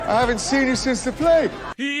I haven't seen you since the plague.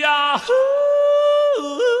 Yahoo!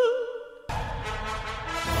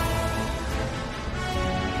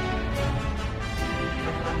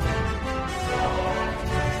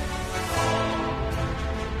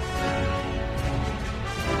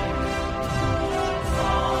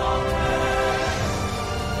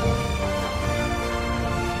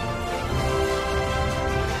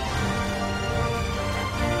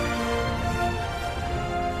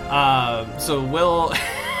 So we'll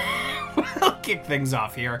kick things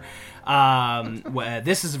off here.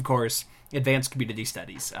 This is, of course, Advanced Community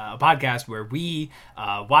Studies, a podcast where we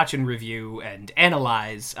watch and review and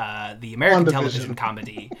analyze the American television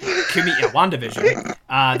comedy WandaVision.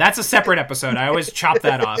 That's a separate episode. I always chop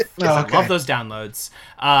that off because I love those downloads.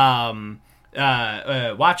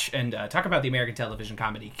 Watch and talk about the American television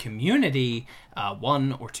comedy Community,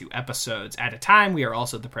 1 or 2 episodes at a time. We are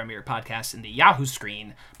also the premier podcast in the Yahoo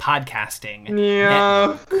Screen podcasting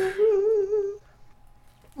network.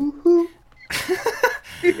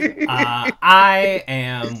 I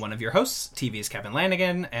am one of your hosts. TV's Kevin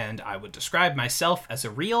Lanigan, and I would describe myself as a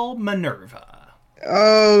real Minerva.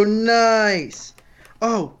 Oh, nice.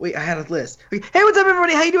 Oh, wait, I had a list. Hey, what's up,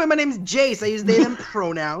 everybody? How you doing? My name's Jace. I use they, them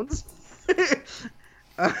pronouns.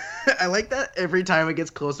 I like that every time it gets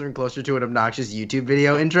closer and closer to an obnoxious YouTube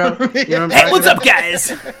video intro. You know what Hey, what's up,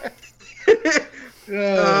 guys?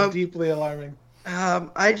 Deeply alarming.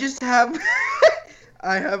 I just have...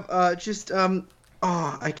 I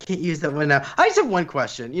can't use that one now. I just have one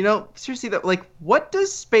question. You know, seriously, what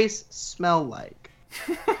does space smell like?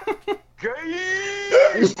 I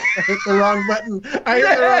hit the wrong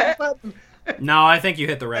button. No, I think you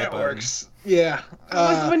hit the right button. Works. Yeah. What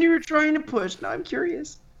was the one you were trying to push? Now I'm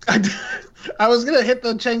curious. I was gonna hit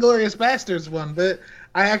the Changlorious Bastards one, but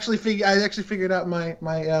I actually figured out my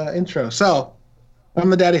intro. So I'm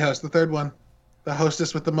the daddy host, the third one, the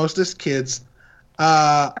hostess with the mostest kids.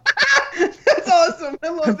 That's awesome. I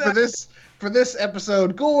love that. For this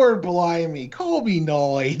episode, Gore Blimey, Colby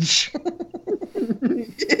Noige.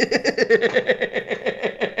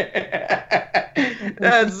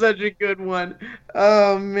 That's such a good one.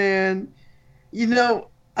 Oh man. You know,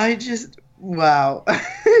 wow.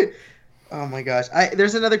 Oh my gosh.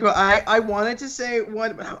 There's another quote. I wanted to say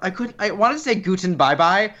one, but I wanted to say Guten Bye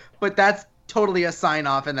Bye, but that's totally a sign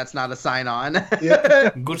off and that's not a sign on.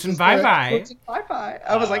 Yeah. Guten Bye Bye. Guten Bye Bye.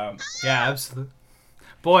 I was like, yeah, absolutely.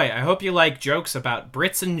 Boy, I hope you like jokes about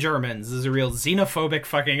Brits and Germans. This is a real xenophobic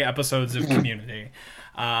fucking episodes of Community.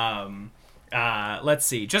 Let's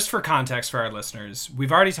see. Just for context for our listeners,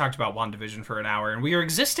 we've already talked about WandaVision for an hour, and we are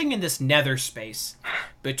existing in this nether space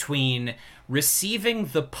between receiving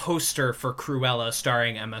the poster for Cruella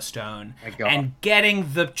starring Emma Stone and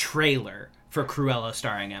getting the trailer for Cruella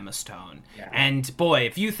starring Emma Stone. Yeah. And boy,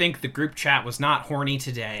 if you think the group chat was not horny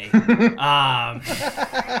today,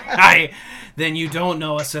 then you don't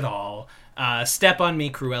know us at all. Step on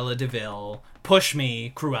me, Cruella de Vil. Push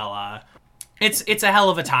me, Cruella. It's a hell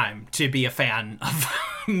of a time to be a fan of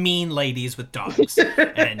mean ladies with dogs,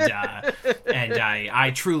 and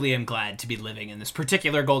I truly am glad to be living in this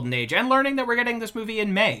particular golden age and learning that we're getting this movie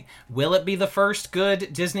in May. Will it be the first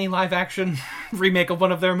good Disney live-action remake of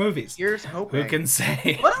one of their movies? Here's hoping. Who can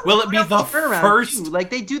say? Will it be the first?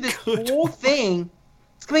 Like they do this whole thing.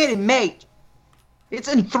 It's coming out in May.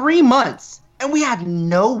 It's in 3 months, and we had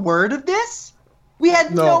no word of this. We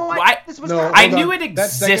had no idea this was happening. I knew it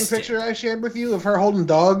existed. That second picture I shared with you of her holding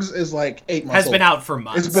dogs is like 8 months Has old. been out for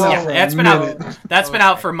months. It's been out for a minute. That's been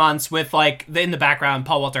out for months with, like, in the background,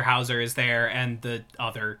 Paul Walter Hauser is there and the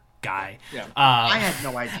other guy. Yeah. I had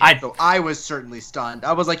no idea, so I was certainly stunned.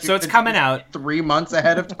 I was like, so it's coming out 3 months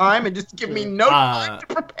ahead of time and just give me no time to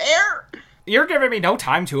prepare. You're giving me no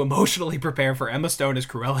time to emotionally prepare for Emma Stone as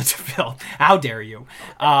Cruella de Vil. How dare you?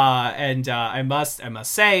 And I must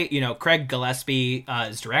say, you know, Craig Gillespie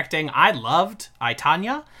is directing. I loved I,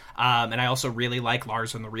 Tonya. And I also really like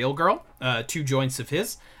Lars and the Real Girl, 2 joints of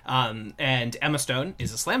his. And Emma Stone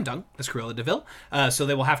is a slam dunk as Cruella de Vil. So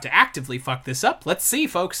they will have to actively fuck this up. Let's see,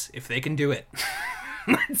 folks, if they can do it.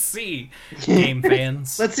 Let's see, game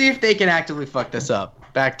fans. Let's see if they can actively fuck this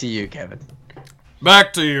up. Back to you, Kevin.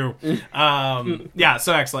 Back to you. Yeah,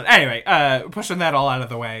 so excellent. Anyway, pushing that all out of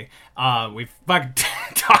the way, we've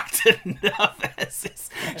talked enough as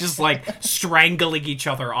it's just like strangling each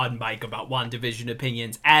other on mic about WandaVision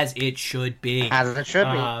opinions, as it should be. As it should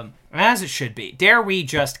be. As it should be. Dare we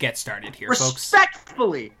just get started here, folks?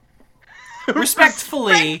 Respectfully.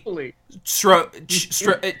 respectfully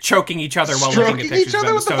choking each other while looking at pictures of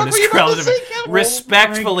Emma Stone as Cruella de Vil.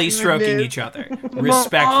 Respectfully stroking each other.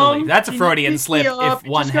 Respectfully. That's a Freudian slip if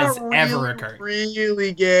one has ever occurred.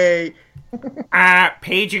 Really gay.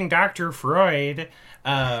 Paging Dr. Freud.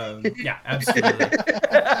 Yeah, absolutely.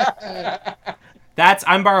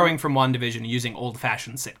 I'm borrowing from WandaVision and using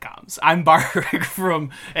old-fashioned sitcoms. I'm borrowing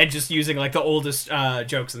from and just using like the oldest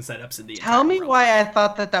jokes and setups in the Tell me world. why I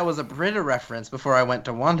thought that was a Brita reference before I went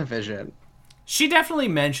to WandaVision. She definitely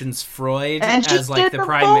mentions Freud And she as like did the the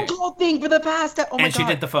primary. phone call thing for the past. Oh my And she God.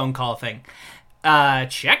 did the phone call thing.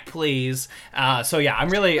 Check please. So yeah, I'm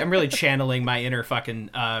really channeling my inner fucking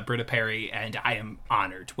Britta Perry, and I am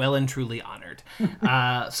honored, well and truly honored.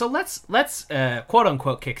 So let's quote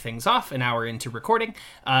unquote kick things off an hour into recording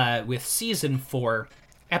with season 4,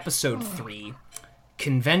 episode 3,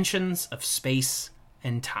 Conventions of Space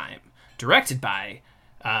and Time, directed by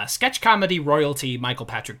sketch comedy royalty Michael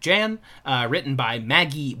Patrick Jan, written by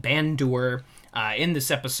Maggie Bandur. In this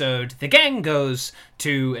episode, the gang goes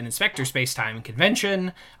to an Inspector Spacetime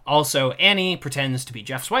convention. Also, Annie pretends to be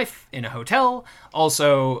Jeff's wife in a hotel.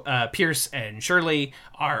 Also, Pierce and Shirley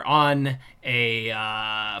are on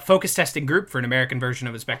a focus testing group for an American version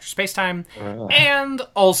of Inspector Spacetime. And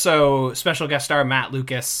also, special guest star Matt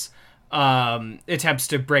Lucas attempts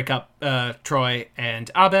to break up Troy and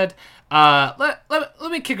Abed. Let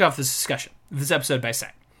me kick off this discussion of this episode by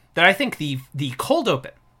saying that I think the cold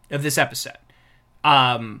open of this episode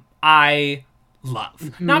I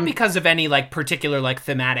love. Not because of any like particular like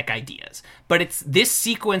thematic ideas, but it's this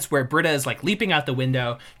sequence where Britta is like leaping out the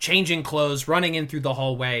window, changing clothes, running in through the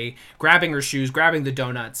hallway, grabbing her shoes, grabbing the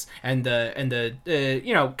donuts, and the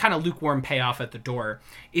you know, kind of lukewarm payoff at the door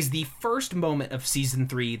is the first moment of season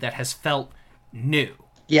 3 that has felt new.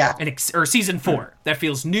 Yeah. Or season 4 that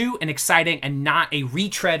feels new and exciting and not a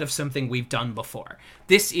retread of something we've done before.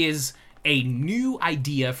 This is a new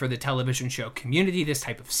idea for the television show community, this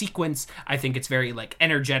type of sequence. I think it's very like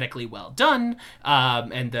energetically well done.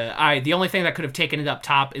 And the only thing that could have taken it up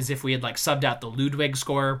top is if we had like subbed out the Ludwig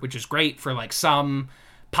score, which is great for like some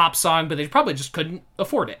pop song, but they probably just couldn't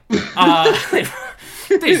afford it.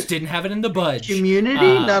 They just didn't have it in the budget.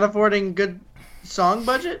 Community not affording good song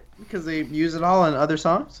budget because they use it all in other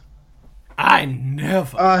songs. I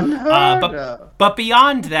never. But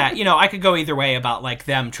beyond that, you know, I could go either way about like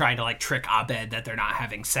them trying to like trick Abed that they're not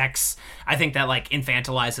having sex. I think that like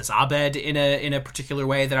infantilizes Abed in a particular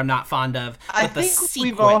way that I'm not fond of. But the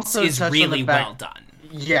sequence is really well done.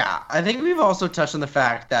 Yeah, I think we've also touched on the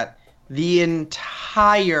fact that the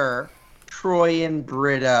entire Troy and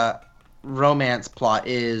Britta romance plot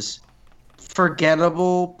is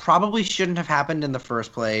forgettable, probably shouldn't have happened in the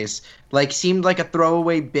first place, like seemed like a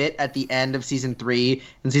throwaway bit at the end of season 3,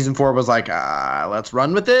 and season 4 was like, let's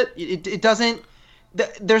run with it. It doesn't,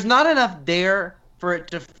 there's not enough there for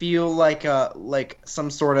it to feel like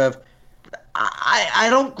some sort of, I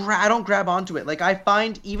don't grab onto it. Like I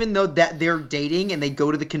find, even though that they're dating and they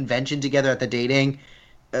go to the convention together at the dating,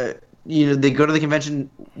 you know, they go to the convention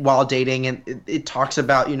while dating, and it talks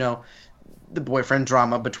about, you know, the boyfriend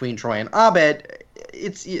drama between Troy and Abed.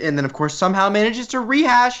 And then of course somehow manages to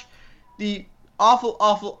rehash the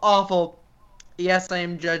awful, yes, I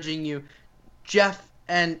am judging you, Jeff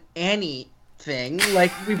and Annie thing.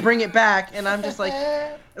 Like we bring it back, and I'm just like,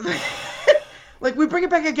 like we bring it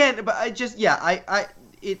back again. But I just, yeah,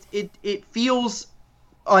 it feels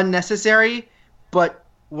unnecessary. But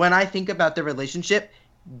when I think about the relationship,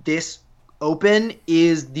 this open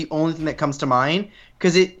is the only thing that comes to mind,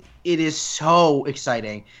 because it is so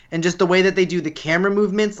exciting. And just the way that they do the camera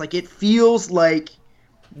movements, like it feels like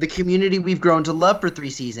the community we've grown to love for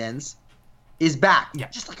 3 seasons is back. Yeah.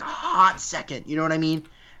 Just like a hot second, you know what I mean?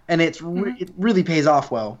 And it really pays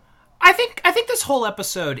off well. I think this whole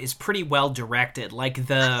episode is pretty well directed. Like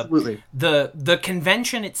the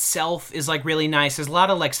convention itself is like really nice. There's a lot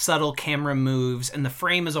of like subtle camera moves, and the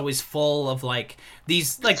frame is always full of like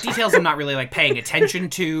these like details I'm not really like paying attention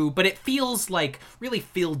to, but it feels like really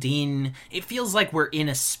filled in. It feels like we're in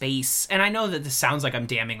a space. And I know that this sounds like I'm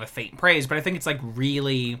damning with fate and praise, but I think it's like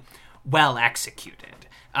really well executed.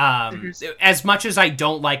 As much as I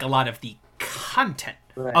don't like a lot of the content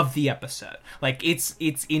of the episode, like it's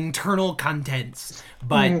internal contents,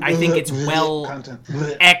 but I think it's well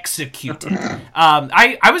executed.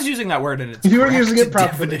 I was using that word in its you were using it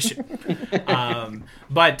properly. Definition.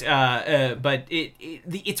 But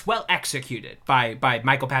it's well executed by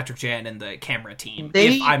Michael Patrick Jan and the camera team.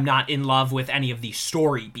 If I'm not in love with any of the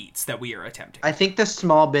story beats that we are attempting, I think the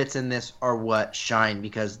small bits in this are what shine,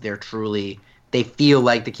 because they feel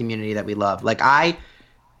like the community that we love. Like I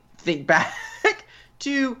think back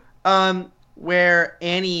to where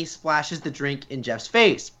Annie splashes the drink in Jeff's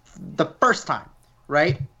face the first time,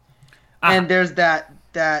 right? And there's the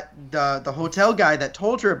hotel guy that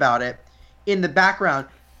told her about it in the background,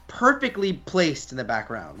 perfectly placed in the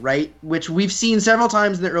background, right? Which we've seen several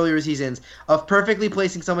times in the earlier seasons of perfectly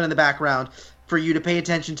placing someone in the background for you to pay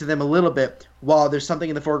attention to them a little bit while there's something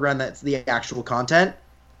in the foreground that's the actual content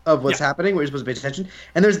of what's happening where you're supposed to pay attention.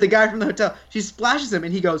 And there's the guy from the hotel. She splashes him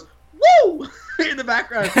and he goes, "Woo!" in the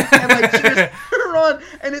background. And like cheers her on.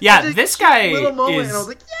 And it's such a this cute guy little moment. is... And I was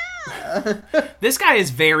like, yeah. This guy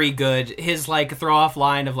is very good. His like throw off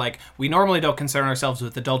line of like, we normally don't concern ourselves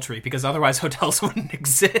with adultery because otherwise hotels wouldn't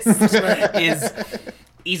exist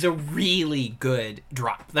is a really good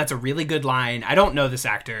drop. That's a really good line. I don't know this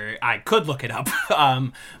actor. I could look it up.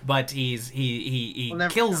 But he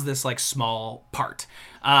kills this like small part.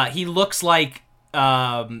 He looks like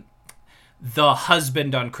the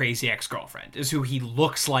husband on Crazy Ex-Girlfriend is who he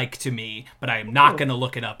looks like to me, but I am not going to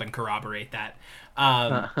look it up and corroborate that.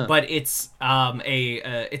 But it's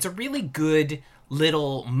a really good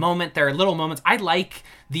little moment. There are little moments. I like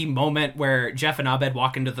the moment where Jeff and Abed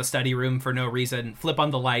walk into the study room for no reason, flip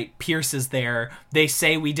on the light, Pierce is there, they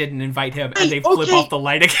say we didn't invite him, and they flip off the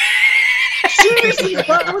light again. Seriously,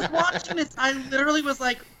 when I was watching this, I literally was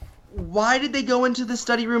like, why did they go into the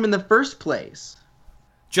study room in the first place?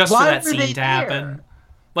 Just Why for that were scene they to there? happen.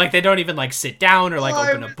 Like, they don't even, like, sit down or, like,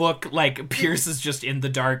 Why open a was- book. Like, Pierce is just in the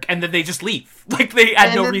dark, and then they just leave. Like, they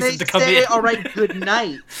had no reason to come in. All right, good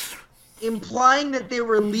night, implying that they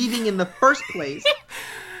were leaving in the first place.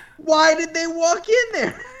 Why did they walk in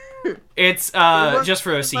there? It's wasn't just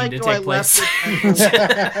for a scene like, to "Oh, I take place.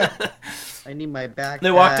 left I need my back.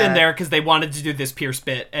 They walked in there because they wanted to do this Pierce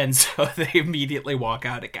bit, and so they immediately walk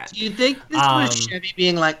out again. Do you think this was Chevy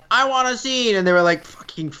being like, I want a scene? And they were like,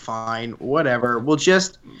 fucking fine, whatever. We'll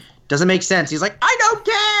just... Doesn't make sense. He's like, I don't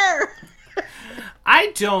care!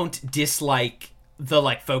 I don't dislike the,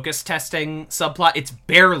 like, focus testing subplot. It's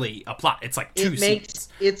barely a plot. It's, like, two scenes.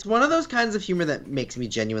 It's one of those kinds of humor that makes me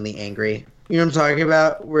genuinely angry. You know what I'm talking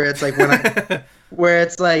about? Where it's like when I... Where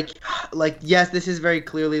it's like, yes, this is very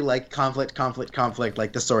clearly like conflict,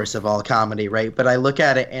 like the source of all comedy, right? But I look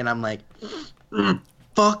at it and I'm like,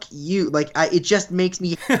 fuck you. Like, it just makes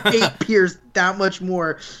me hate Pierce that much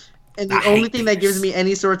more. And the only thing that gives me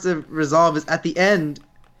any sorts of resolve is at the end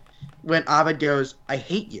when Abed goes, I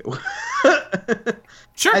hate you.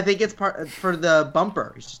 Sure. I think it's part for the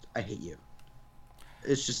bumper. It's just, I hate you.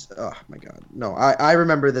 It's just, oh my god. No, I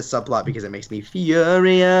remember this subplot because it makes me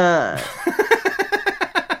furious.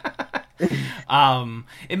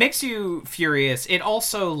 It makes you furious. It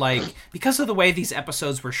also, like, because of the way these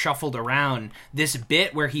episodes were shuffled around, this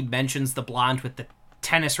bit where he mentions the blonde with the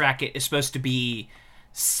tennis racket is supposed to be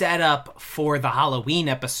set up for the Halloween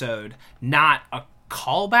episode, not a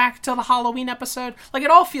callback to the Halloween episode. Like,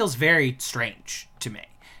 it all feels very strange to me.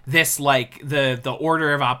 This, like, the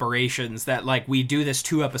order of operations that, like, we do this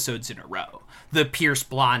 2 episodes in a row. The Pierce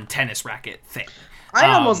blonde tennis racket thing.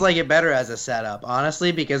 I almost like it better as a setup,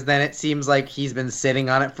 honestly, because then it seems like he's been sitting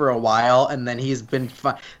on it for a while, and then he's been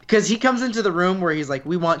because he comes into the room where he's like,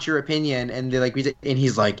 "We want your opinion," and they're like, and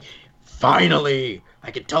he's like, "Finally,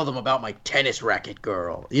 I can tell them about my tennis racket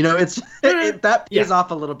girl." You know, it's that pays off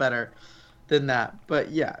a little better than that,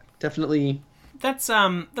 but yeah, definitely. That's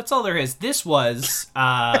all there is. This was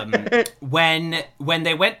when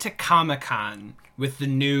they went to Comic-Con with the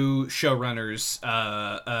new showrunners,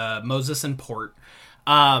 Moses and Port.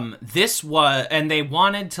 This was, and they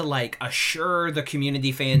wanted to, like, assure the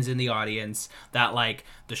community fans in the audience that, like,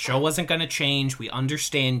 the show wasn't going to change. We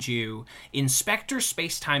understand you. Inspector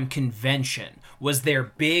Spacetime Convention was their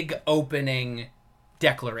big opening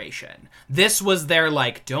declaration. This was their,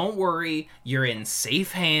 like, don't worry, you're in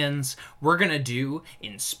safe hands. We're going to do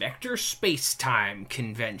Inspector Spacetime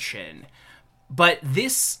Convention. But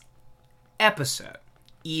this episode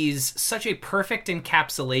is such a perfect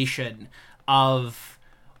encapsulation of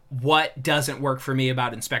what doesn't work for me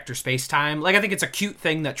about Inspector Spacetime. Like, I think it's a cute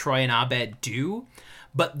thing that Troy and Abed do,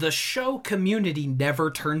 but the show community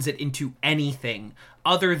never turns it into anything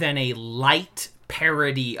other than a light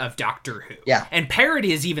parody of Doctor Who. Yeah. And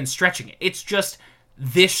parody is even stretching it. It's just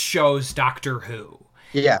this show's Doctor Who.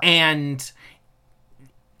 Yeah. And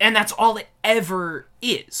that's all it ever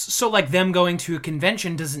is. So, like, them going to a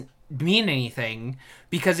convention doesn't mean anything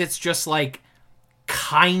because it's just, like,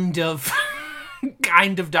 kind of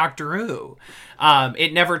Doctor Who.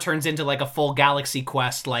 It never turns into, like, a full Galaxy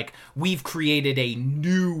Quest, like, we've created a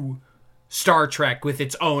new Star Trek with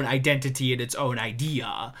its own identity and its own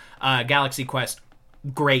idea. Galaxy Quest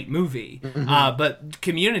great movie. But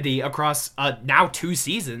Community across now 2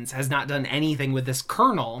 seasons has not done anything with this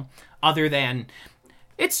kernel other than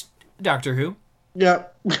it's Doctor Who. Yeah.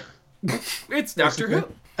 It's Doctor Who.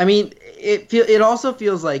 I mean, it also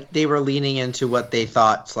feels like they were leaning into what they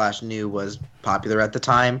thought / knew was popular at the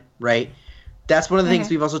time, right? That's one of the things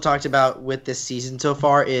we've also talked about with this season so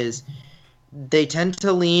far is they tend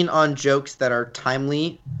to lean on jokes that are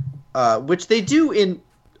timely, which they do in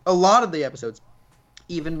a lot of the episodes,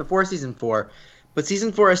 even before season 4. But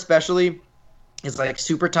season 4 especially is like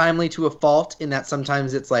super timely to a fault in that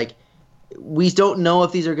sometimes it's like we don't know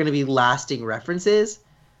if these are going to be lasting references.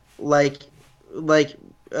 I'm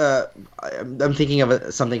thinking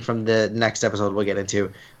of something from the next episode we'll get into.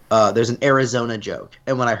 There's an Arizona joke,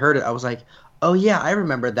 and when I heard it, I was like, "Oh yeah, I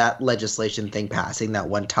remember that legislation thing passing that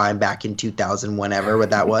one time back in 2000, whenever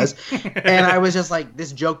what that was." And I was just like,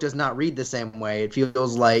 "This joke does not read the same way. It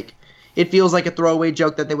feels like a throwaway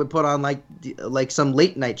joke that they would put on like some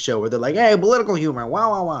late night show where they're like, hey, political humor,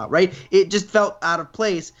 wow, wow, wow," right? It just felt out of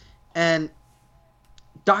place, and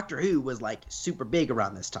Doctor Who was like super big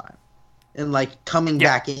around this time. And like coming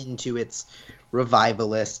back into its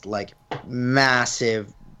revivalist, like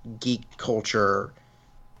massive geek culture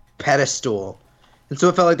pedestal. And so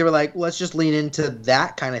it felt like they were like, let's just lean into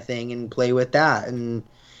that kind of thing and play with that. And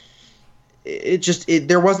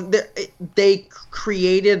they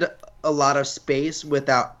created a lot of space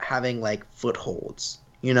without having like footholds,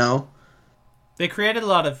 you know? They created a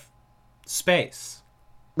lot of space.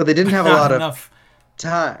 But they didn't have a lot enough of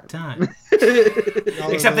time.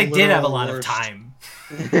 Except they did have a lot of time.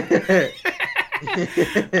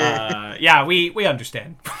 Yeah, we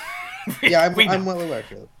understand. Yeah, I'm well aware,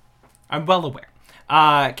 Caleb. I'm well aware.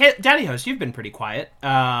 Daddy Host, you've been pretty quiet.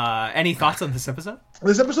 Any thoughts on this episode?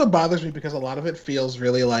 This episode bothers me because a lot of it feels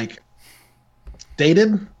really like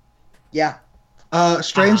dated. Yeah.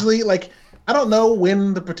 Strangely, like I don't know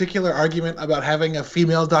when the particular argument about having a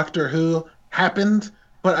female Doctor Who happened,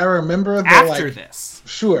 but I remember after this.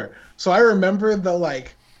 Sure. So I remember the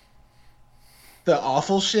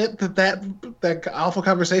awful shit that awful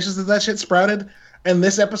conversations that shit sprouted, and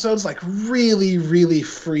this episode's like really, really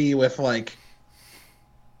free with like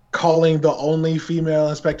calling the only female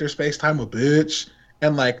Inspector Spacetime a bitch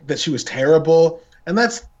and like that she was terrible, and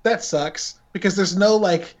that sucks because there's no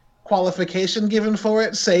like qualification given for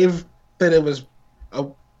it save that it was a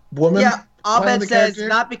woman. Yeah, Abed says character.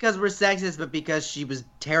 Not because we're sexist, but because she was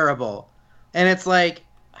terrible. And it's like,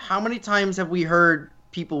 how many times have we heard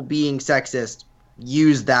people being sexist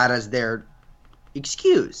use that as their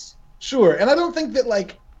excuse? Sure, and I don't think that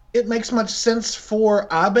like it makes much sense for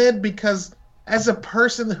Abed because as a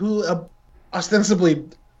person who ostensibly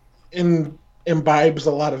imbibes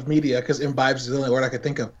a lot of media, because imbibes is the only word I could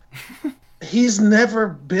think of, he's never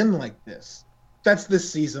been like this. That's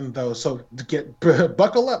this season though, so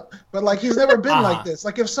buckle up. But like he's never been like this.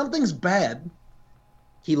 Like if something's bad,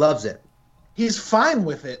 he loves it. He's fine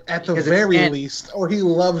with it at the very least, or he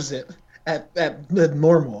loves it at the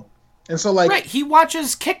normal. And so like right, he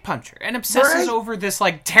watches Kick Puncher and obsesses over this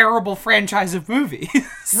like terrible franchise of movies.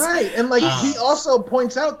 Right, and like he also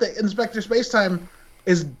points out that Inspector Spacetime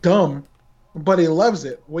is dumb, but he loves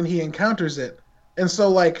it when he encounters it. And so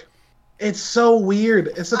like it's so weird.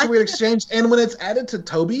 It's such a weird exchange. And when it's added to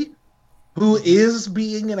Toby, who is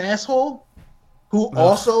being an asshole, who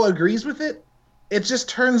also agrees with it, it just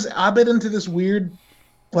turns Abed into this weird,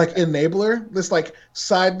 like, enabler. This, like,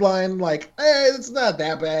 sideline, like, hey, it's not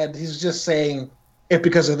that bad. He's just saying it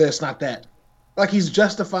because of this, not that. Like, he's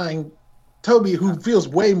justifying Toby, who feels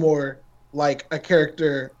way more like a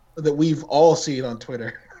character that we've all seen on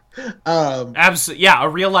Twitter. Absolutely, yeah, a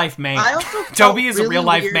real life man. Toby is really a real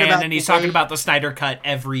life man, and he's talking about the Snyder Cut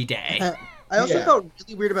every day. I also felt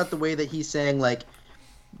really weird about the way that he's saying like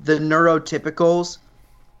the neurotypicals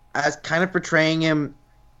as kind of portraying him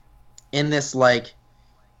in this like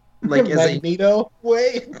as Magneto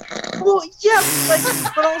way. Well, yeah, like,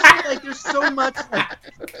 but also like there's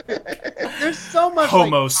so much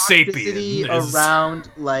Homo like, sapien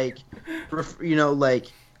around like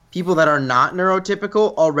like people that are not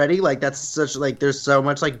neurotypical already. Like that's such like there's so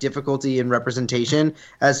much like difficulty in representation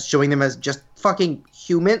as showing them as just fucking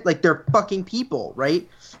human, like they're fucking people, right?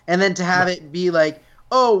 And then to have it be like,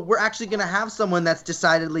 oh, we're actually going to have someone that's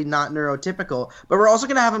decidedly not neurotypical, but we're also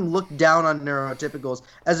going to have him look down on neurotypicals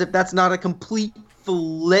as if that's not a complete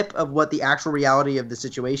flip of what the actual reality of the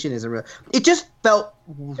situation is. It just felt...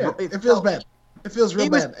 Yeah, it feels bad. It feels real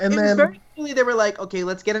bad. And then very clearly they were like, okay,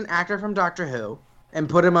 let's get an actor from Doctor Who and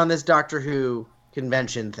put him on this Doctor Who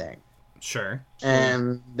convention thing. Sure.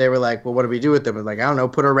 And they were like, well, what do we do with them? Like, I don't know,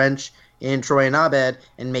 put a wrench in Troy and Abed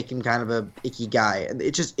and make him kind of a icky guy. And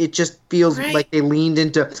it just feels like they leaned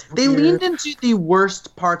into the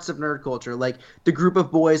worst parts of nerd culture, like the group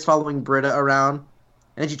of boys following Britta around, and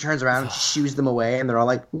then she turns around and she shoos them away, and they're all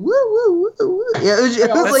like, woo woo woo woo. Yeah,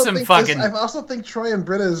 I also think Troy and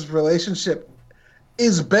Britta's relationship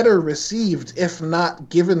is better received, if not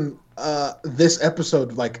given this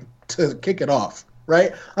episode, like, to kick it off.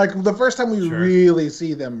 Right? Like, the first time we really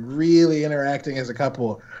see them really interacting as a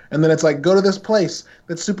couple, and then it's like, go to this place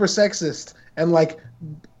that's super sexist, and, like,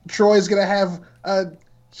 Troy's gonna have a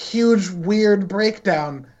huge, weird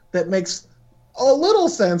breakdown that makes a little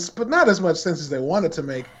sense, but not as much sense as they want it to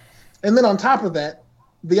make. And then on top of that,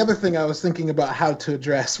 the other thing I was thinking about how to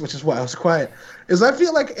address, which is why I was quiet, is I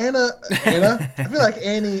feel like I feel like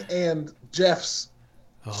Annie and Jeff's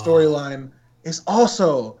storyline is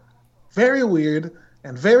also very weird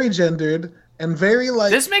and very gendered and very,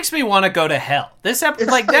 like... This makes me want to go to hell. That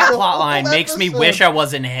plotline makes me wish I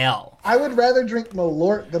was in hell. I would rather drink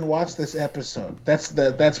Malort than watch this episode.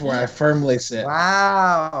 That's where I firmly sit.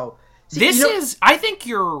 Wow. See, I think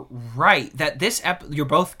you're right, that you're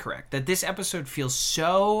both correct, that this episode feels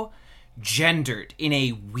so gendered in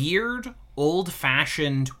a weird,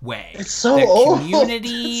 old-fashioned way. It's so old.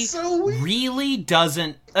 Community it's so really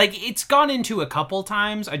doesn't, like, it's gone into a couple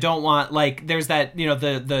times. I don't want, like, there's that,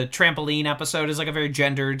 the trampoline episode is like a very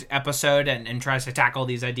gendered episode and tries to tackle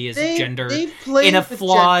these ideas of gender in a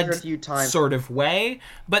flawed sort of way.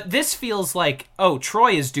 But this feels like,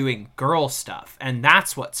 Troy is doing girl stuff, and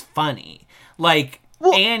that's what's funny. Like,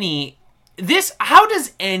 Annie, how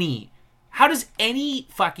does any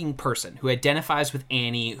fucking person who identifies with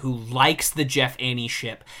Annie, who likes the Jeff Annie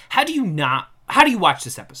ship, how do you watch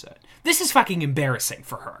this episode? This is fucking embarrassing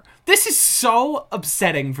for her. This is so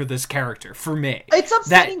upsetting for this character, for me. It's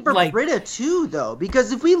upsetting for Britta, too, though,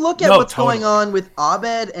 because if we look at what's going on with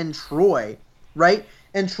Abed and Troy, right?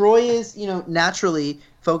 And Troy is, naturally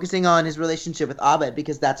focusing on his relationship with Abed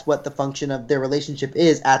because that's what the function of their relationship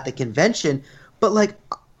is at the convention. But, like,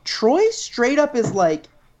 Troy straight up is like,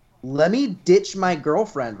 let me ditch my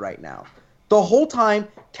girlfriend right now. The whole time,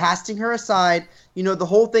 casting her aside, the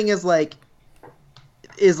whole thing is like,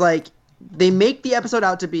 they make the episode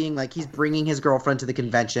out to being like he's bringing his girlfriend to the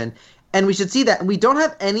convention, and we should see that. And we don't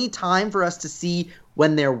have any time for us to see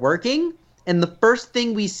when they're working, and the first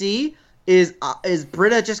thing we see is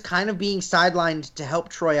Britta just kind of being sidelined to help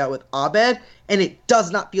Troy out with Abed, and it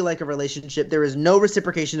does not feel like a relationship. There is no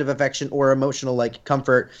reciprocation of affection or emotional, like,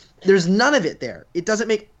 comfort. There's none of it there. It doesn't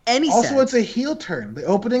make any sense. Also, it's a heel turn. The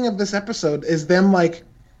opening of this episode is them, like,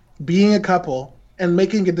 being a couple and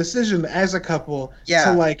making a decision as a couple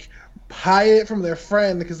to, like, hide it from their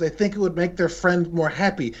friend because they think it would make their friend more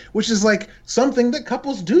happy, which is, like, something that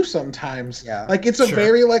couples do sometimes. Yeah. Like, it's a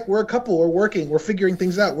very, like, we're a couple, we're working, we're figuring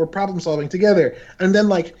things out, we're problem solving together. And then,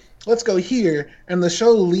 like, let's go here. And the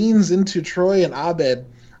show leans into Troy and Abed.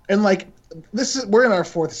 And, like, we're in our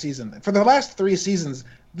 4th season. For the last 3 seasons,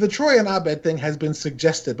 the Troy and Abed thing has been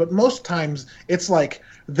suggested, but most times it's like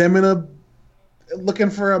them looking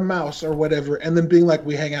for a mouse or whatever, and then being like,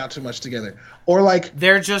 we hang out too much together, or like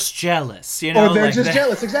they're just jealous, or they're just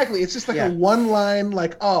jealous. Exactly, it's just like a one line,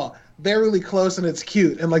 like, they're really close and it's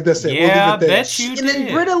cute, and like that's it. Yeah, we'll leave it there. bet you and did.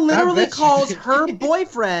 then Britta literally calls her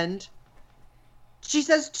boyfriend. She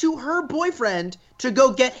says to her boyfriend to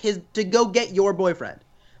go get your boyfriend.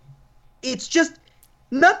 It's just.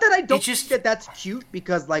 Not that I don't think that that's cute,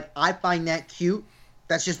 because, like, I find that cute.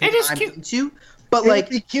 That's just what I'm into. But, like, it'd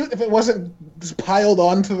be cute if it wasn't just piled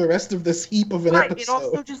on to the rest of this heap of an episode. It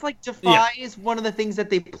also just, like, defies one of the things that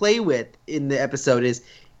they play with in the episode is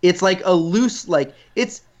it's, like, a loose, like,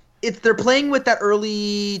 it's they're playing with that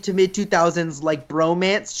early to mid 2000s, like,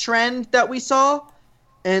 bromance trend that we saw.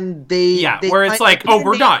 And where it's like,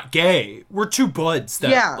 we're not gay. We're two buds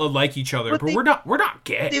that like each other, but we're not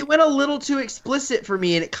gay. They went a little too explicit for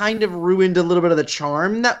me, and it kind of ruined a little bit of the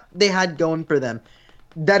charm that they had going for them.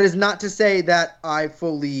 That is not to say that I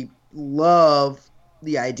fully love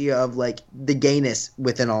the idea of, like, the gayness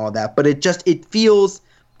within all of that, but it feels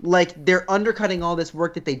like they're undercutting all this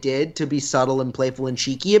work that they did to be subtle and playful and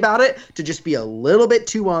cheeky about it, to just be a little bit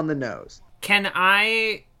too on the nose. Can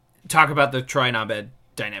I talk about the Troy and Abed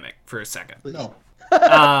dynamic for a second? No.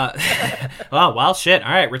 Well, shit.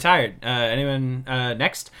 All right, retired. Anyone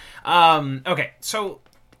next? Okay, so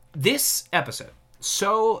this episode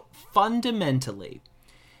so fundamentally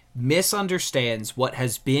misunderstands what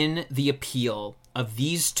has been the appeal of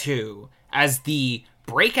these two as the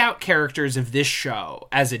breakout characters of this show,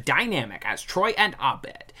 as a dynamic, as Troy and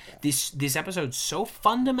Abed. This episode so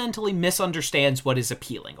fundamentally misunderstands what is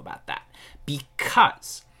appealing about that.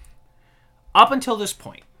 because up until this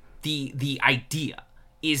point, the idea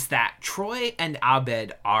is that Troy and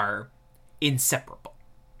Abed are inseparable,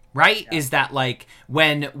 right? Yeah. Is that like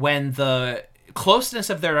when the closeness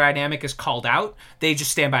of their dynamic is called out, they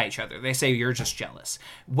just stand by each other. They say, you're just jealous.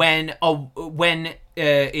 When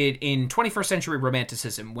in 21st century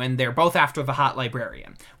romanticism, when they're both after the hot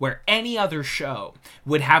librarian, where any other show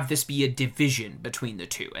would have this be a division between the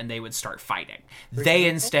two and they would start fighting, they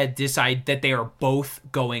instead decide that they are both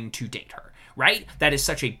going to date her. Right? That is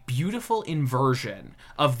such a beautiful inversion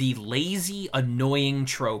of the lazy, annoying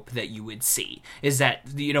trope that you would see. Is that,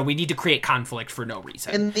 we need to create conflict for no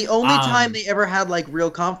reason. And the only time they ever had, like,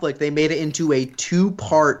 real conflict, they made it into a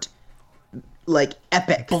 2-part, like,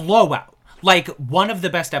 epic. Blowout. Like, one of the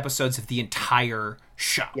best episodes of the entire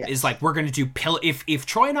show is, like, we're going to do... If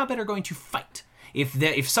Troy and Abed are going to fight...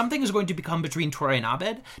 If something is going to become between Troy and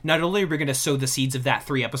Abed, not only are we going to sow the seeds of that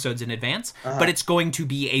 3 episodes in advance, but it's going to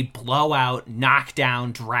be a blowout,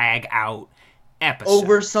 knockdown, drag out episode.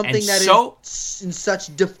 Over something is in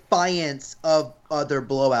such defiance of other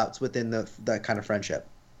blowouts within that kind of friendship.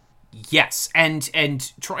 Yes, and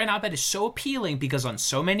Troy and Abed is so appealing because on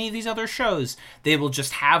so many of these other shows, they will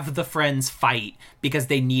just have the friends fight because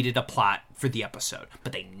they needed a plot for the episode.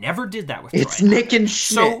 But they never did that with Troy. It's Nick and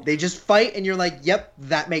Schmidt. So, they just fight and you're like, yep,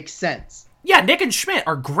 that makes sense. Yeah, Nick and Schmidt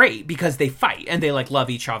are great because they fight and they, like, love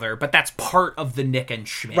each other, but that's part of the Nick and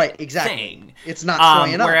Schmidt thing. It's not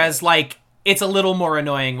Troy and Abed. Whereas, like, it's a little more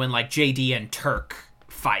annoying when, like, JD and Turk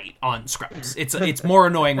fight on Scrubs. It's more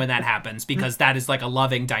annoying when that happens because that is like a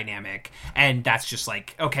loving dynamic, and that's just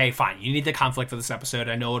like, okay, fine, you need the conflict for this episode.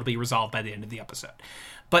 I know it'll be resolved by the end of the episode.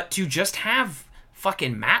 But to just have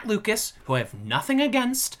fucking Matt Lucas, who I have nothing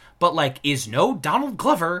against, but like is no Donald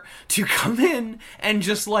Glover, to come in and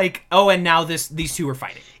just like, oh, and now these two are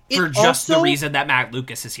fighting. For just the reason that Matt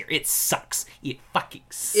Lucas is here. It sucks. It fucking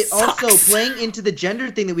sucks. It also, playing into the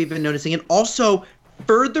gender thing that we've been noticing, it also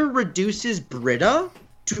further reduces Britta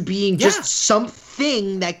to being just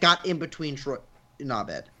something that got in between Troy and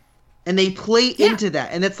Abed. And they play into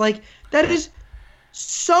that. And it's like, that is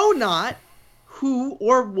so not who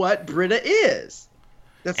or what Britta is.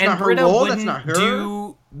 That's not her role. That's not her.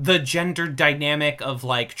 Do the gender dynamic of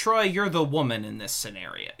like, Troy, you're the woman in this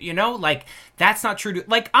scenario. Like, that's not true.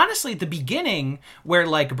 Like, honestly, at the beginning, where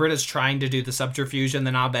like Britta's trying to do the subterfuge and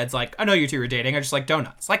then Abed's like, I know you two are dating, I just like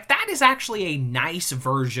donuts. Like, that is actually a nice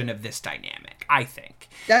version of this dynamic, I think.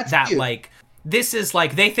 That's cute. Like, this is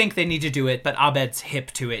like, they think they need to do it, but Abed's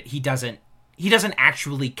hip to it. He doesn't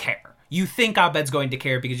actually care. You think Abed's going to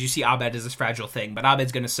care because you see Abed as this fragile thing, but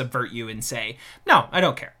Abed's going to subvert you and say, no, I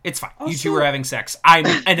don't care. It's fine. Also, you two are having sex. I'm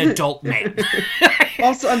an adult man.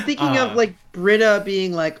 Also, I'm thinking of, like, Britta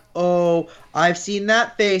being like, oh, I've seen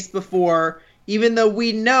that face before, even though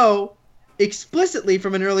we know explicitly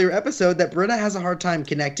from an earlier episode that Britta has a hard time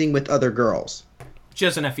connecting with other girls. She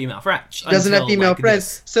doesn't have female friends. She doesn't have female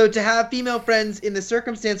friends. So to have female friends in the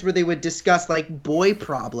circumstance where they would discuss, like, boy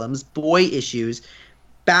problems, boy issues,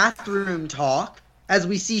 bathroom talk, as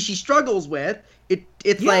we see she struggles with,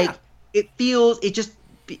 it's like, it feels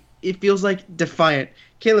like defiant.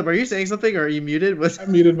 Caleb, are you saying something or are you muted? I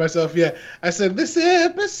muted myself, yeah. I said, this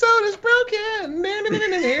episode is broken.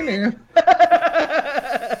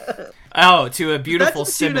 Oh, to a beautiful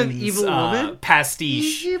Simmons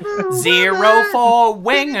pastiche. 0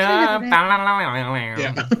 winger.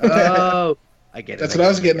 Yeah. Oh, I get it. That's what I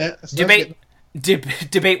was getting at.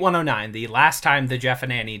 Debate 109, the last time the Jeff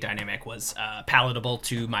and Annie dynamic was palatable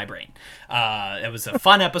to my brain. It was a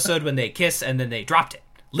fun episode when they kiss and then they dropped it.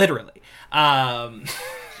 Literally.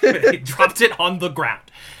 They dropped it on the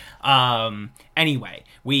ground. Anyway,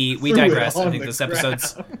 we digress. I think this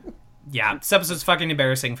episode's... Yeah, this episode's fucking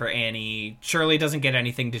embarrassing for Annie. Shirley doesn't get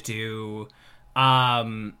anything to do.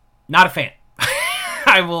 Not a fan.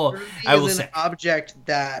 I will say. An object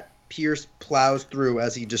that Pierce plows through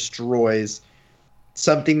as he destroys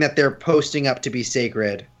something that they're posting up to be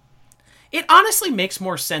sacred. It honestly makes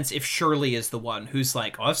more sense if Shirley is the one who's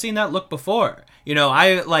like, oh, I've seen that look before.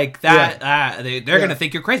 I like that. Yeah. They're going to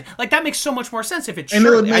think you're crazy. Like, that makes so much more sense if it's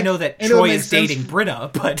Shirley. I know that Troy is dating Britta,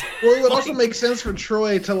 but... Well, it would also make sense for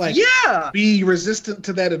Troy to, be resistant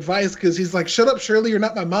to that advice, because he's like, shut up, Shirley, you're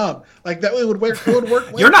not my mom. Like, that way it would work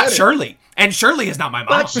You're not better. Shirley, and Shirley is not my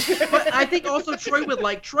mom. But I think also Troy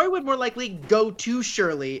would more likely go to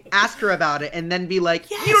Shirley, ask her about it, and then be like,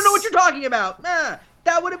 yes. You don't know what you're talking about.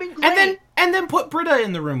 That would have been great. And then put Britta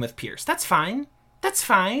in the room with Pierce. That's fine.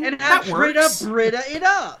 And have Britta it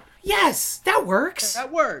up. Yes, that works.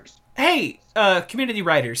 That works. Hey, community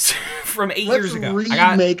writers from 8 Let's years ago.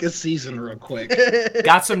 remake a season real quick.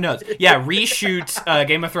 Got some notes. Yeah, reshoot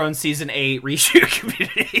Game of Thrones season 8, reshoot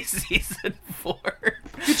Community season 4.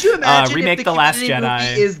 Could you imagine remake if the The Last Community Jedi.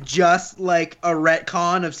 movie is just like a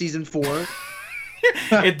retcon of season 4?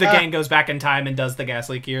 The gang goes back in time and does the gas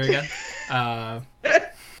leak year again.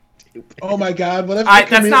 Oh my god! What if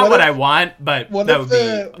That's not what I want, but what that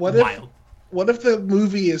if would be wild. What if the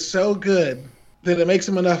movie is so good that it makes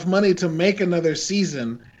them enough money to make another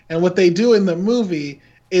season? And what they do in the movie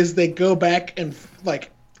is they go back and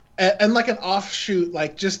like an offshoot,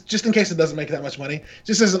 like just in case it doesn't make that much money,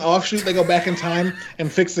 just as an offshoot, they go back in time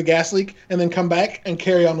and fix the gas leak, and then come back and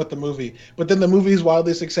carry on with the movie. But then the movie is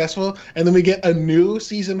wildly successful, and then we get a new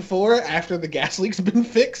season 4 after the gas leak's been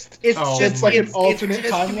fixed. It's just like an alternate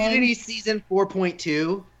it's timeline. Community season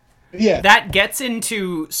 4.2. Yeah, That gets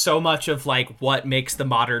into so much of like what makes the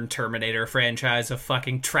modern Terminator franchise a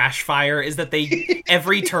fucking trash fire is that they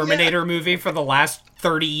every Terminator movie for the last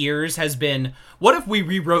 30 years has been, what if we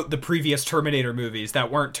rewrote the previous Terminator movies that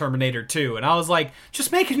weren't Terminator 2? And I was like, just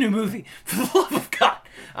make a new movie for the love of God.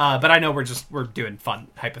 But I know we're doing fun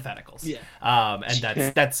hypotheticals. Yeah.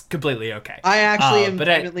 And that's completely okay. I actually am but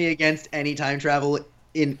vehemently against any time travel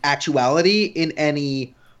in actuality in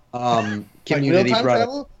any community real-time product.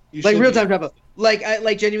 travel? You Like should real be. time travel. Like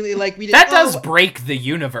I genuinely like we did. that does break the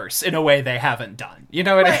universe in a way they haven't done. You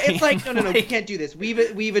know what I Right, mean? it's like no, we Like, can't do this.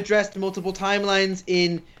 We've addressed multiple timelines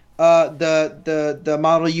in the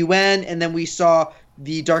Model UN, and then we saw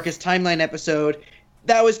the Darkest Timeline episode.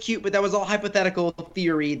 That was cute, but that was all hypothetical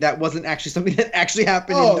theory. That wasn't actually something that actually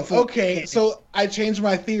happened. in the full Okay. canon. So I changed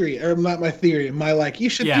my theory, or not my theory. My you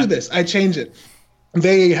should Yeah. do this. I change it.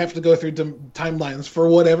 They have to go through timelines for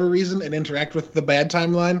whatever reason and interact with the bad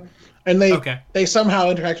timeline, and they somehow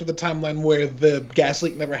interact with the timeline where the gas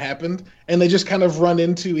leak never happened, and they just kind of run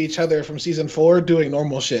into each other from season 4 doing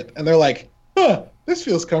normal shit, and they're like, "Huh, this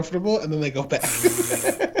feels comfortable," and then they go back.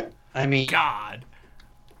 I mean, God.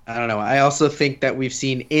 I don't know. I also think that we've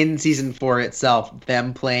seen in season 4 itself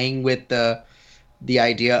them playing with the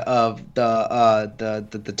idea of the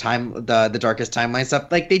Darkest Timeline stuff.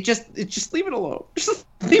 Like just leave it alone. Just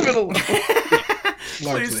leave it alone.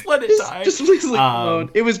 Please let it die. just leave it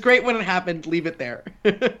alone. It was great when it happened. Leave it there.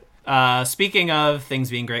 Speaking of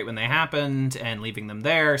things being great when they happened and leaving them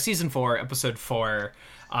there, season 4, episode 4,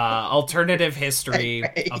 alternative history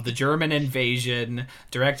Right. of the German invasion,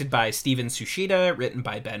 directed by Steven Tsuchida, written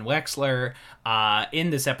by Ben Wexler.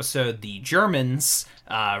 In this episode, the Germans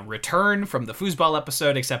return from the foosball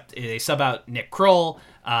episode, except they sub out Nick Kroll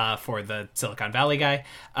for the Silicon Valley guy.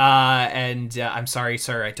 And I'm sorry,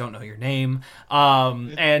 sir, I don't know your name.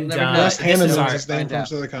 And never know. Russ this Hanneman is is our his name find from out.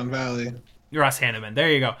 Silicon Valley. Russ Hanneman. There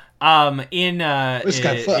you go. In guy in the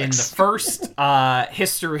fucks. first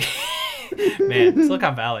history, man,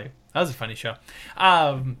 Silicon Valley. That was a funny show.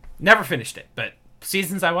 Never finished it, but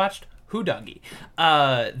seasons I watched, Hooduggy.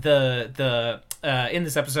 In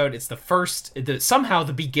this episode, it's somehow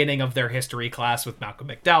the beginning of their history class with Malcolm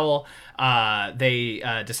McDowell.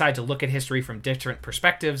 They decide to look at history from different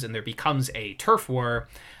perspectives, and there becomes a turf war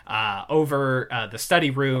over the study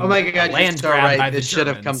room. Oh my god, a land you're so grab right. by the This should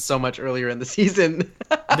have come Germans. so much earlier in the season.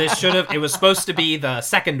 It was supposed to be the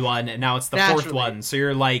second one, and now it's the fourth Naturally. one. So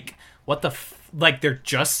you're like, what the like they're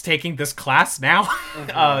just taking this class now?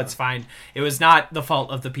 It's fine. It was not the fault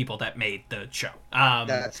of the people that made the show.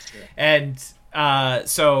 That's true. And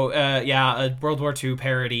so a World War II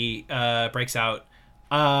parody breaks out.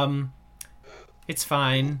 It's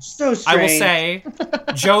fine. So I strange. will say,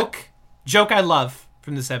 joke I love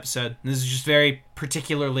from this episode. This is just very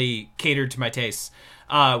particularly catered to my tastes.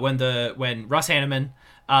 When Russ Hanneman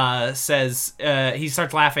says, he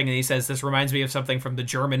starts laughing and he says, "This reminds me of something from the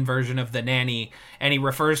German version of The Nanny," and he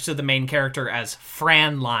refers to the main character as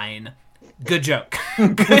Franline. Good joke.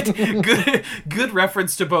 good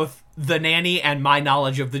reference to both The Nanny and my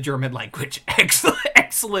knowledge of the German language.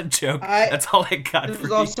 Excellent joke. That's all I got It for was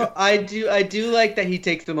you. also, I do like that he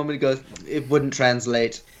takes the moment and goes, "It wouldn't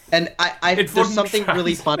translate," and It there's wouldn't something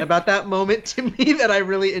really fun about that moment to me that I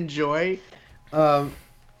really enjoy.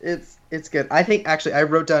 It's good. I think actually I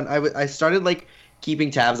wrote down I started like keeping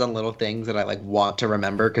tabs on little things that I like want to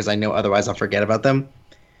remember because I know otherwise I'll forget about them.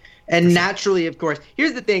 And naturally, of course,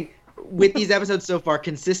 here's the thing. With these episodes so far,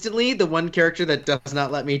 consistently, the one character that does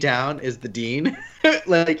not let me down is the Dean.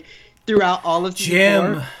 Like, throughout all of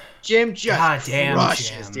season 4, Jim just Goddamn crushes,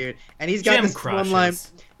 Jim. dude. And he's got Jim this one line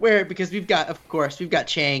crushes. where, because we've got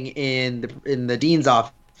Chang in the Dean's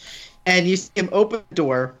office, and you see him open the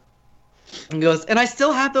door, and goes, "And I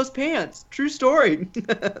still have those pants. True story."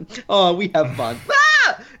 Oh, we have fun.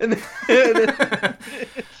 Ah! And then,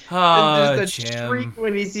 Oh, Just a Jim. shriek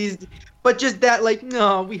when he sees, but just that, like,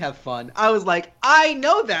 no, we have fun. I was like, I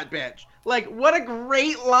know that bitch. Like, what a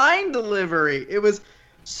great line delivery. It was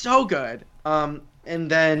so good. And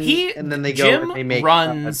then they go Jim and they make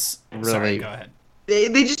runs. really, Sorry, go ahead.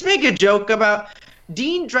 They just make a joke about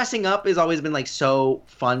Dean dressing up has always been like so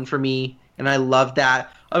fun for me, and I love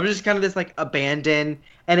that. I was just kind of this like abandoned,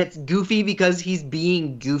 and it's goofy because he's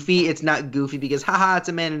being goofy. It's not goofy because haha, it's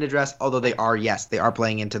a man in a dress. Although they are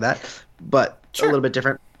playing into that, but Sure. a little bit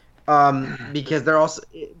different. Because they're also,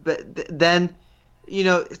 but then,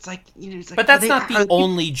 it's like, it's like. But that's not the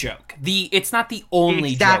only joke. It's not the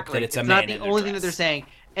only joke that it's a man in a dress. It's not the only thing that they're saying.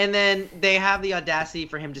 And then they have the audacity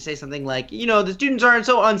for him to say something like, the students aren't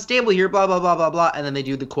so unstable here, blah, blah, blah, blah, blah. And then they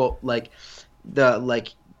do the quote, like, the,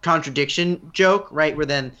 like, contradiction joke, right? Where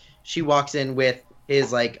then she walks in with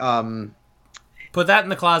his, like, put that in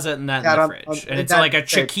the closet and that in the fridge. And it's like a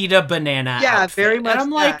Chiquita banana outfit. Very much. And I'm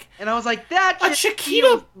like... And I was like, that a just Chiquita...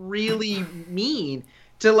 feels really mean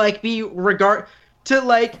to, like, be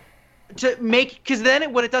to make, because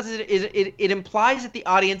then what it does is it implies that the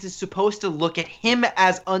audience is supposed to look at him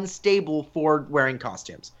as unstable for wearing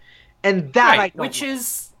costumes, and that right,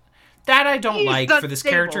 I don't like for this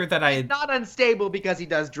character that He's not unstable because he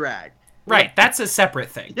does drag. Right, that's a separate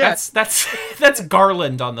thing. Yeah. That's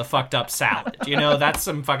garland on the fucked up salad. That's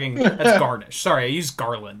some fucking that's garnish. Sorry, I used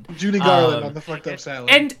garland. Judy Garland on the fucked up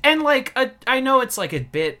salad. And like I know it's like a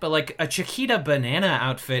bit, but like a Chiquita banana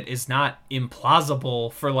outfit is not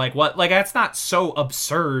implausible for like what that's not so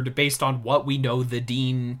absurd based on what we know the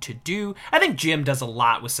Dean to do. I think Jim does a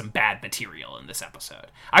lot with some bad material in this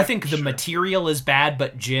episode. I think the material is bad,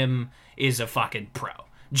 but Jim is a fucking pro.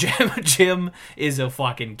 Jim is a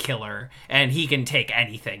fucking killer, and he can take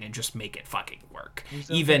anything and just make it fucking work.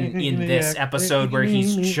 Even in this episode where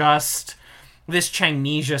he's just this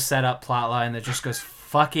Changnesia setup plotline that just goes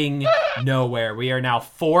fucking nowhere. We are now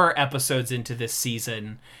 4 episodes into this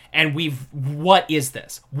season, and what is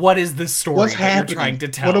this? What is the story What's that happening? you're trying to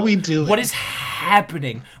tell? What are we doing? What is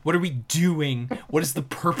happening? What are we doing? What is the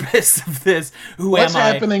purpose of this? What's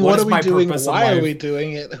happening? What are we doing? Why are we life?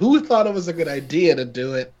 doing it? Who thought it was a good idea to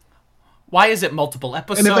do it? Why is it multiple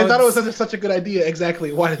episodes? And if they thought it was such a good idea,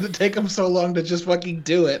 exactly, why did it take them so long to just fucking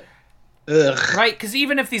do it? Ugh. Right, because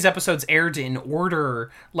even if these episodes aired in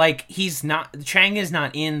order, like, Chang is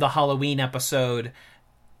not in the Halloween episode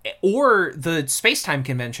or the Space-Time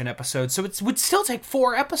Convention episode, so it would still take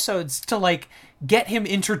 4 episodes to, like, get him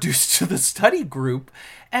introduced to the study group.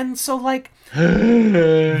 And so, like,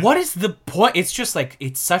 what is the point? It's just, like,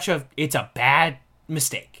 it's a bad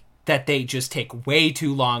mistake that they just take way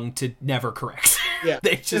too long to never correct. Yeah,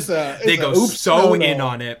 they go so in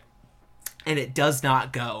on it. And it does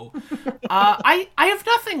not go. I have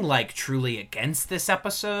nothing, like, truly against this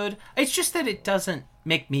episode. It's just that it doesn't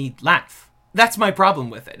make me laugh. That's my problem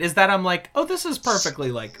with it, is that I'm like, oh, this is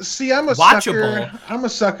perfectly, like, see, I'm a watchable. Sucker. I'm a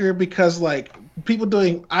sucker because, like,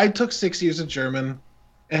 I took 6 years of German,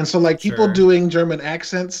 and so, like, people doing German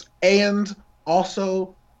accents and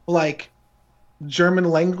also, like, German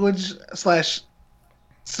language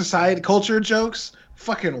 / society culture jokes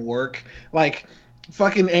fucking work. Like,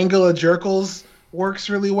 fucking Angela Jerkles works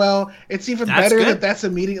really well. It's even better that that's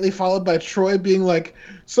immediately followed by Troy being like,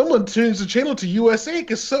 someone changed the channel to USA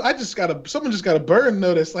because someone just got a burn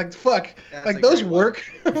notice. Like, fuck. That's like, a those great work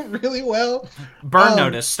really well. Burn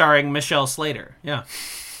Notice, starring Michelle Slater. Yeah.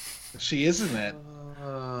 She is in that.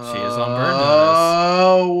 She is on Burn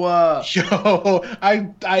Notice. Yo,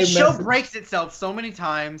 the show breaks itself so many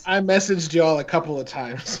times. I messaged y'all a couple of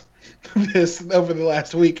times this over the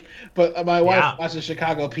last week, but my wife watches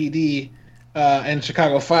Chicago PD and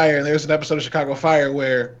Chicago Fire, and there's an episode of Chicago Fire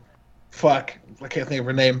where, I can't think of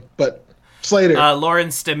her name, but Slater. Lauren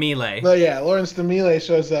Stamile. Oh yeah, Lauren Stamile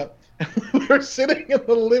shows up. We're sitting in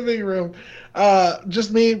the living room,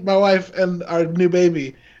 just me, my wife, and our new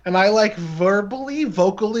baby. And I, like, vocally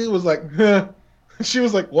was like, huh. She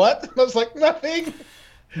was like, what? And I was like, nothing.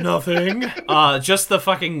 Nothing. Just the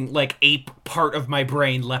fucking, like, ape part of my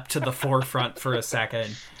brain leapt to the forefront for a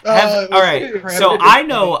second. All right, so I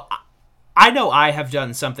know I have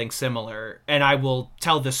done something similar, and I will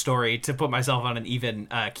tell this story to put myself on an even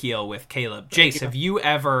keel with Caleb. Jace, have you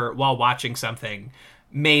ever, while watching something,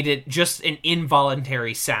 made it just an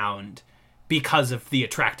involuntary sound because of the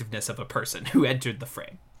attractiveness of a person who entered the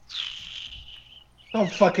frame? Don't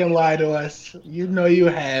fucking lie to us. You know you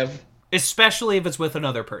have. Especially if it's with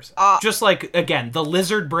another person. Just like, again, the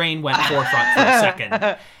lizard brain went forefront for a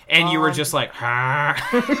second, and you were just like, huh?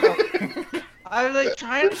 I was like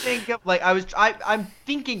trying to think of, like, I'm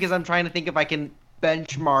thinking because I'm trying to think if I can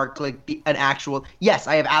benchmark an actual. Yes,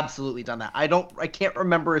 I have absolutely done that. I can't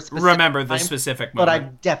remember a specific specific but moment.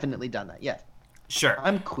 I've definitely done that. Yes. Sure.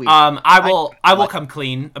 I'm queer. I will come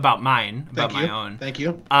clean about mine, about my own. Thank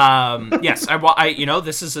you. Yes,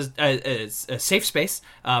 this is a safe space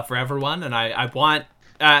for everyone, and I want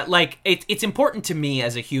it's important to me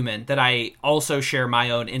as a human that I also share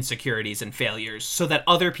my own insecurities and failures, so that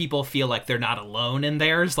other people feel like they're not alone in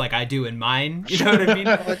theirs, like I do in mine. You know what I mean?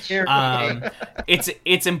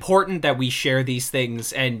 It's important that we share these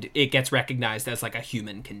things, and it gets recognized as like a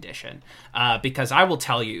human condition. Because I will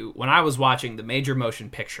tell you, when I was watching the major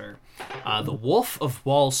motion picture, The Wolf of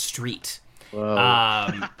Wall Street. Whoa.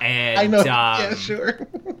 And I know. Yeah, sure.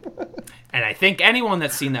 And I think anyone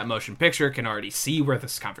that's seen that motion picture can already see where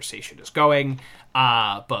this conversation is going.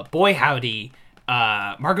 But boy howdy,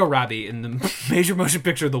 Margot Robbie in the major motion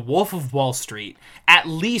picture The Wolf of Wall Street, at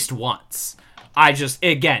least once,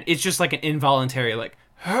 it's just like an involuntary like,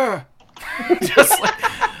 just like,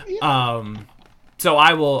 so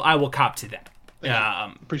I will cop to that.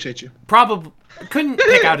 Appreciate you. Probably couldn't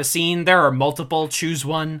pick out a scene. There are multiple. Choose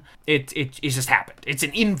one. It just happened. It's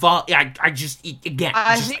an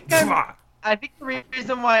I think the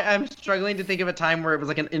reason why I'm struggling to think of a time where it was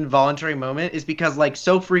like an involuntary moment is because like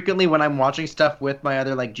so frequently when I'm watching stuff with my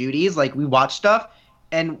other like Judies, like we watch stuff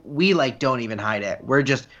and we like don't even hide it.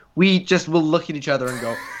 We just will look at each other and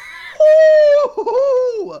go, "Ooh,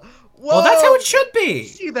 whoa, well, that's how it should be.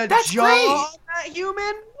 See the that's jaw great. on that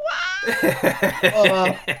human?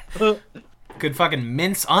 Wow." Could fucking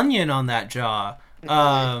mince onion on that jaw.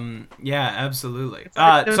 Yeah, absolutely. So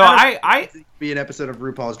I be an episode of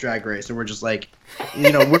RuPaul's Drag Race, and we're just like,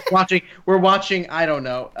 we're watching. I don't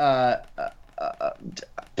know.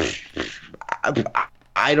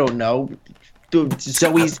 I don't know.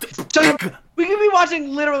 Zoe's. We could be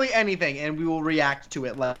watching literally anything, and we will react to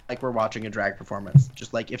it like we're watching a drag performance.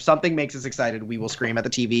 Just like if something makes us excited, we will scream at the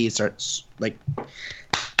TV. Start like.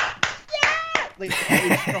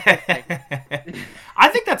 I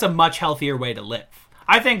think that's a much healthier way to live.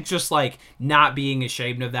 I think just like not being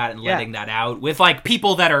ashamed of that and letting that out with like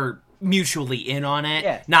people that are mutually in on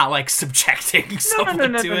it, not like subjecting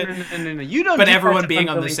someone to it. No. You don't. But everyone being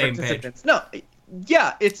on the same page. No,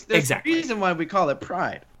 yeah, there's exactly a reason why we call it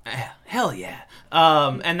Pride. Hell yeah.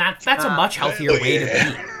 And that's a much healthier way to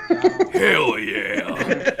be. Hell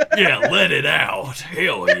yeah. Yeah, let it out.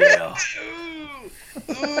 Hell yeah.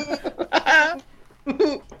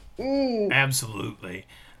 Absolutely.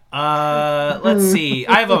 Let's see.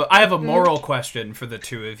 I have a moral question for the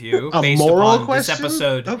two of you. Based upon this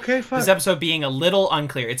episode. Okay, fine. This episode being a little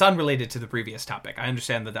unclear. It's unrelated to the previous topic. I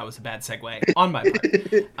understand that was a bad segue on my part.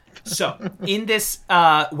 So, in this,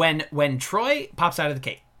 when Troy pops out of the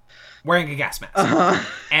cave wearing a gas mask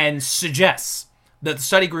and suggests that the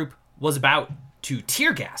study group was about to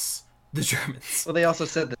tear gas the Germans. Well, they also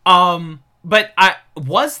said that. But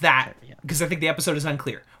was that, because I think the episode is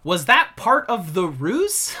unclear, was that part of the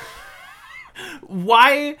ruse?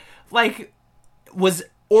 Why,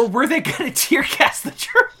 or were they going to tear gas the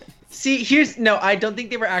Germans? See, I don't think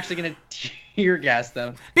they were actually going to tear gas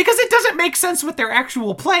them. Because it doesn't make sense with their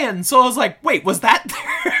actual plan, so I was like, wait, was that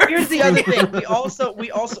there? Here's the other thing,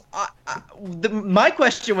 my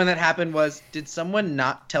question when that happened was, did someone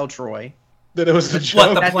not tell Troy that it was the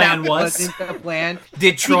joke? What the plan was? The plan.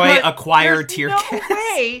 Did Troy acquire tear gas? There's no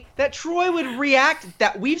way that Troy would react.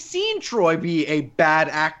 That we've seen Troy be a bad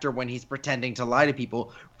actor when he's pretending to lie to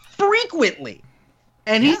people frequently,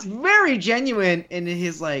 and he's very genuine in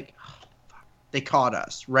his like, oh, fuck, they caught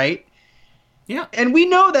us, right? Yeah. And we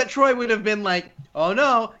know that Troy would have been like, oh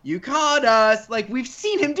no, you caught us. Like, we've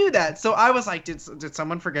seen him do that. So I was like, did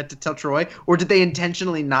someone forget to tell Troy? Or did they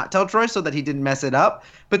intentionally not tell Troy so that he didn't mess it up?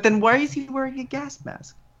 But then why is he wearing a gas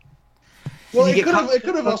mask? Well, it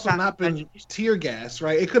could have also not been tear gas,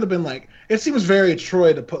 right? It could have been like, it seems very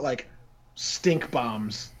Troy to put like stink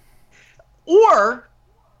bombs. Or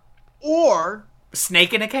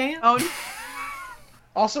snake in a can? Oh.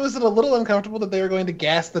 Also, is it a little uncomfortable that they were going to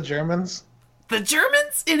gas the Germans? The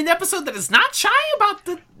Germans in an episode that is not shy about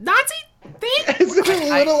the Nazi thing? Is it a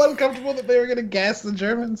little uncomfortable that they were going to gas the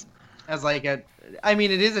Germans? As like it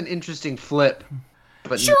is an interesting flip.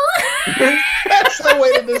 But sure. That's the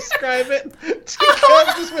way to describe it.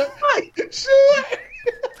 Just went, sure.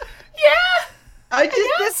 Yeah.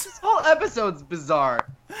 This whole episode's bizarre.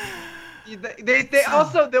 They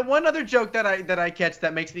also, the one other joke that I catch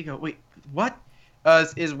that makes me go, wait, what?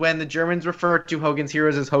 Is when the Germans refer to Hogan's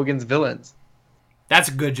heroes as Hogan's villains. That's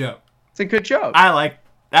a good joke. It's a good joke.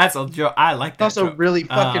 That's a joke. I like that. It's also joke. really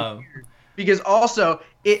fucking weird because also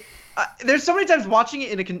it. There's so many times watching it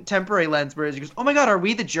in a contemporary lens where it goes, "Oh my god, are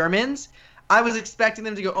we the Germans?" I was expecting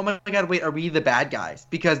them to go, oh my god, wait, are we the bad guys?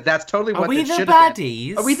 Because that's totally what we it the should have been.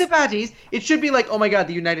 baddies? Are we the baddies? It should be like, oh my god,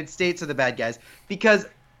 the United States are the bad guys. Because,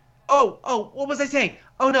 what was I saying?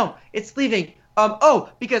 Oh no, it's leaving.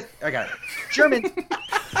 Because, I got it. Germans.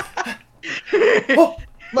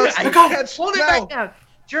 Hold it back down.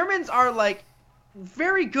 Germans are like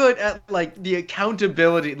very good at like the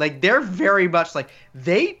accountability. Like they're very much like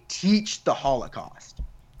they teach the Holocaust.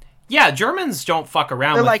 Yeah, Germans don't fuck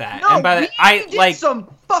around They're with like, that. no, And by we did some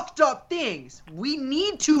fucked up things. We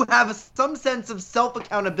need to have some sense of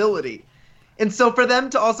self-accountability. And so for them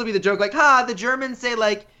to also be the joke, like, the Germans say,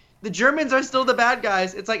 like, the Germans are still the bad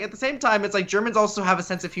guys. It's like, at the same time, it's like Germans also have a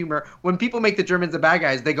sense of humor. When people make the Germans the bad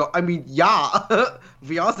guys, they go, I mean, we are the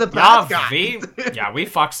bad guys. We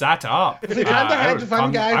fucked that up. We kind of had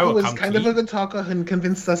one guy who was kind of a good talker and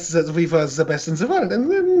convinced us that we were the best in the world.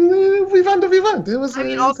 And then we won. It was, I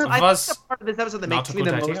think the part of this episode that makes me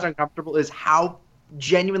the most uncomfortable is how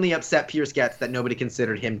genuinely upset Pierce gets that nobody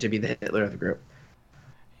considered him to be the Hitler of the group.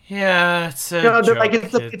 Yeah, it's a joke. Like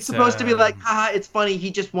it's supposed to be like, it's funny.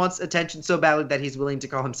 He just wants attention so badly that he's willing to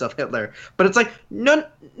call himself Hitler. But it's like, no,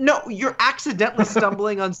 you're accidentally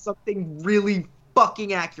stumbling on something really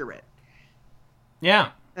fucking accurate. Yeah,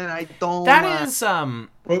 and I don't. That is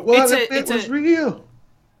it was real.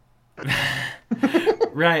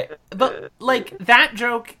 Right, but like that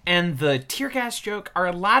joke and the tear gas joke are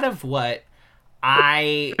a lot of what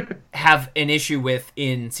I have an issue with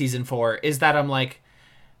in season 4. Is that I'm like.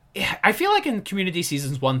 I feel like in Community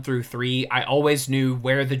seasons 1 through 3, I always knew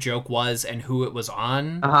where the joke was and who it was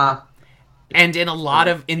on. And in a lot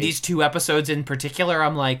of these 2 episodes in particular,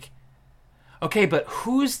 I'm like, okay, but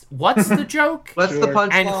what's the joke? What's the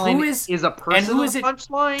punchline? And who is a person? And who is it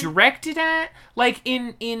punchline directed at? Like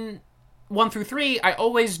in 1 through 3, I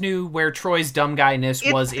always knew where Troy's dumb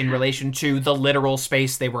guyness was in relation to the literal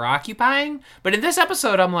space they were occupying. But in this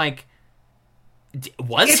episode, I'm like.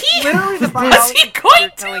 Was he literally the was he going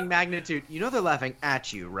to? Telling Magnitude, you know they're laughing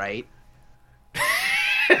at you, right?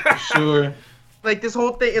 Sure. Like this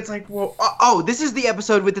whole thing, it's like, well, this is the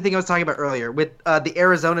episode with the thing I was talking about earlier with the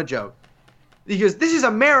Arizona joke. Because this is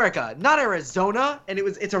America, not Arizona, and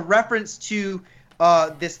it's a reference to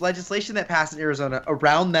this legislation that passed in Arizona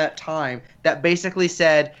around that time that basically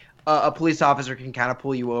said a police officer can kind of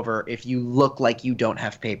pull you over if you look like you don't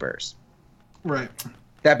have papers. Right.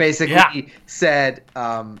 That basically said,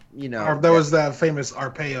 There was that famous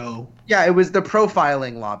Arpaio. Yeah, it was the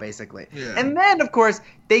profiling law, basically. Yeah. And then, of course,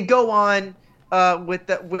 they go on with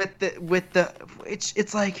the.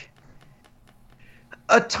 It's like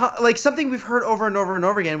like something we've heard over and over and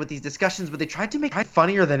over again with these discussions, but they tried to make it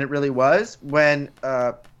funnier than it really was. And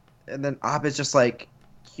then Abed's just like,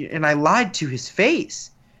 and I lied to his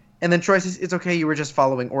face, and then Troy says, "It's okay, you were just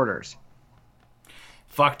following orders."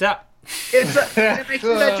 Fucked up. It makes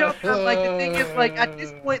me that joke. Like the thing is, like at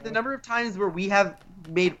this point, the number of times where we have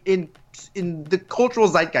made in the cultural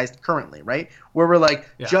zeitgeist currently, right, where we're like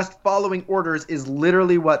just following orders is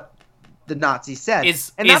literally what the Nazis said.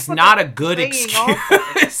 Is not a good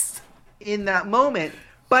excuse in that moment,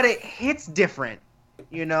 but it hits different,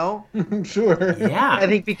 you know. Sure. Yeah. I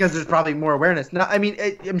think because there's probably more awareness.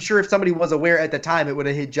 I'm sure if somebody was aware at the time, it would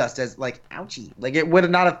have hit just as like ouchie. Like it would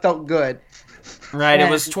have not have felt good. Right, it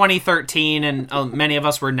was 2013, and many of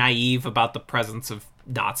us were naive about the presence of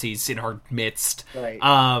Nazis in our midst. Right.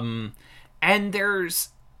 And there's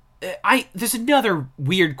another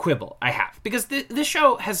weird quibble I have, because this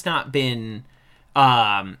show has not been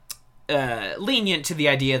lenient to the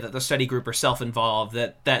idea that the study group are self-involved,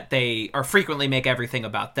 that they are frequently make everything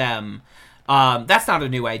about them. That's not a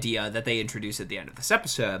new idea that they introduce at the end of this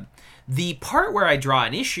episode. The part where I draw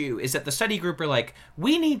an issue is that the study group are like,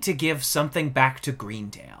 we need to give something back to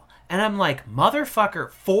Greendale. And I'm like,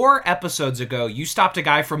 motherfucker, 4 episodes ago, you stopped a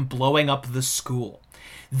guy from blowing up the school.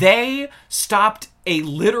 They stopped a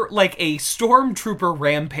stormtrooper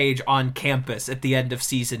rampage on campus at the end of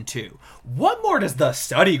season 2. What more does the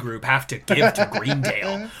study group have to give to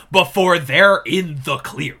Greendale before they're in the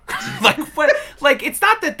clear? What? Like, it's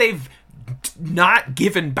not that they've not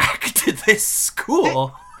given back to this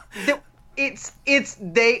school. There was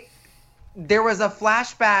a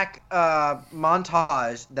flashback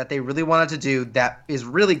montage that they really wanted to do that is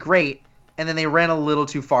really great, and then they ran a little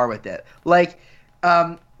too far with it. Like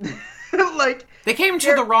they came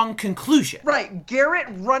to the wrong conclusion. Right, Garrett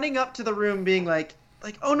running up to the room being like,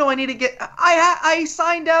 oh no, I need to get. I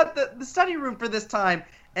signed out the study room for this time,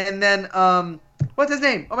 and then what's his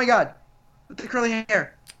name? Oh my god, the curly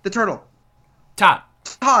hair, the turtle. Todd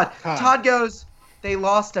goes, they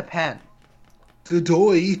lost a pen. Good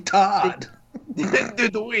boy, Todd.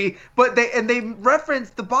 But they reference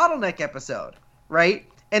the bottleneck episode, right?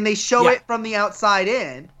 And they show it from the outside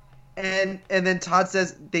in. And then Todd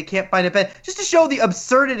says they can't find a pen, just to show the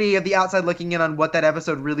absurdity of the outside looking in on what that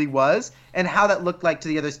episode really was and how that looked like to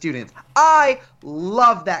the other students. I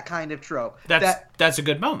love that kind of trope. That's a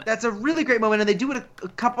good moment. That's a really great moment, and they do it a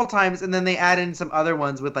couple times, and then they add in some other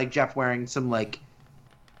ones with like Jeff wearing some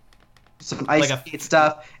ice skate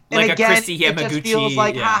stuff. And like again, a Christy Yamaguchi. It just feels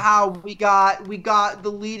like, haha, we got the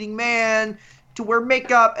leading man to wear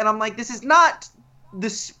makeup, and I'm like, this is not the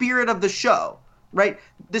spirit of the show. Right,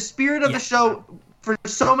 the spirit of the show for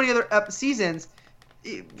so many other seasons,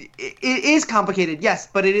 it is complicated, yes,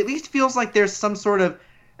 but it at least feels like there's some sort of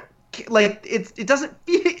like it doesn't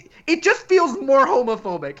feel, it just feels more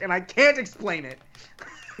homophobic, and I can't explain it.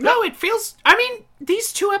 No, it feels. I mean,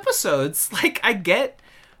 these 2 episodes, like I get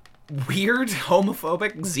weird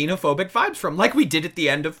homophobic, xenophobic vibes from, like we did at the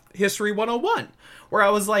end of History 101, where I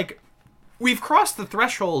was like, we've crossed the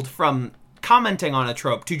threshold from commenting on a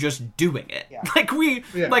trope to just doing it. Like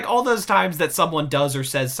like all those times that someone does or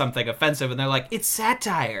says something offensive and they're like, it's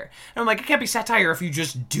satire. And I'm like, it can't be satire if you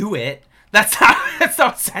just do it. That's not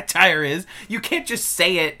what satire is. You can't just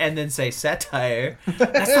say it and then say satire.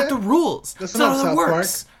 That's not the rules. That's not how it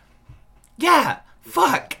works. Yeah.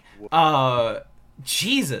 Fuck.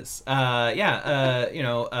 Jesus.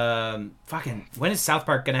 Fucking, when is South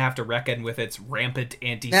Park gonna have to reckon with its rampant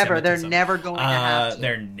anti-Semitism? Never. They're never going to have to.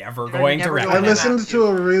 They're never going to reckon. I listened to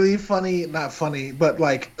a really funny, not funny, but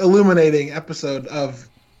like illuminating episode of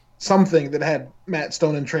something that had Matt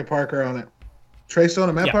Stone and Trey Parker on it. Trey Stone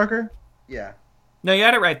and Matt Parker? Yeah. No, you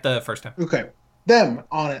had it right the first time. Okay. Them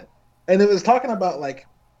on it. And it was talking about like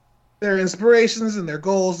their inspirations and their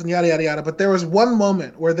goals and yada, yada, yada. But there was one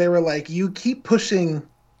moment where they were like, you keep pushing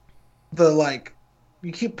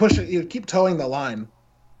you keep towing the line.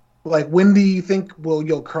 Like, when do you think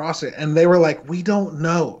you'll cross it? And they were like, we don't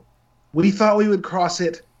know. We thought we would cross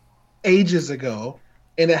it ages ago,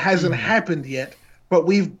 and it hasn't happened yet. But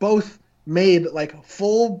we've both made like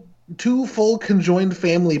two full conjoined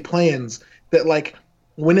family plans that like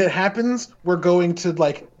when it happens, we're going to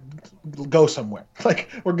like go somewhere. Like,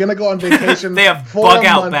 we're gonna go on vacation. They have bug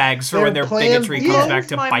out bags for when their bigotry comes back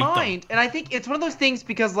to bite them. And I think it's one of those things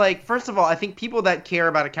because, like, first of all, I think people that care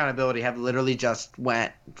about accountability have literally just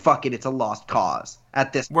went, fuck it, it's a lost cause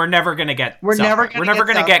at this point. We're never gonna get We're never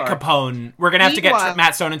gonna get Capone. We're gonna have to get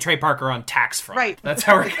Matt Stone and Trey Parker on tax front. Right. That's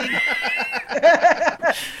how we're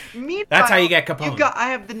Meanwhile, that's how you get Capone. I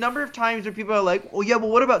have the number of times where people are like, oh yeah, well,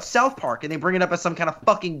 what about South Park? And they bring it up as some kind of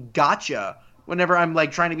fucking gotcha whenever I'm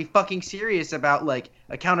like trying to be fucking serious about like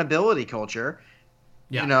accountability culture,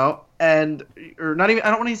 you know, or not even, I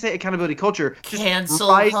don't want to say accountability culture, just cancel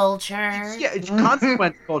culture. Yeah, it's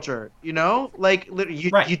consequence culture, you know, like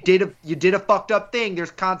you did a fucked up thing.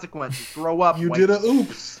 There's consequences. Grow up. You did a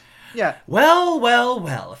oops. Yeah.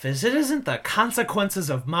 Well, if it isn't the consequences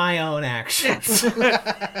of my own actions. Will you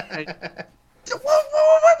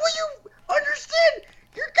understand?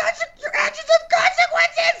 Your actions have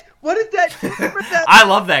consequences. What is that? I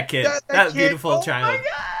love that kid. That beautiful child. Oh my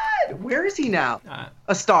god! Where is he now?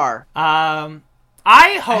 A star.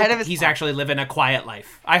 I hope he's actually living a quiet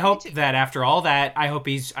life. I hope that after all that, I hope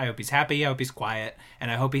he's happy. I hope he's quiet,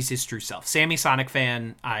 and I hope he's his true self. Sammy Sonic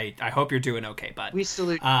fan, I hope you're doing okay, bud. We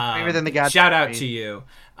salute you. Than the gods. Shout out to you.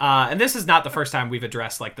 And this is not the first time we've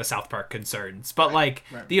addressed like the South Park concerns, but like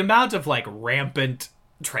the amount of like rampant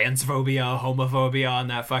transphobia, homophobia on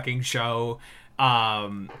that fucking show,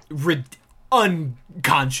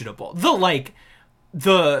 unconscionable.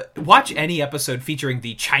 Watch any episode featuring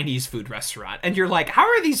the Chinese food restaurant, and you're like, how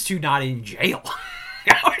are these two not in jail?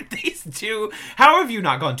 How have you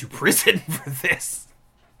not gone to prison for this?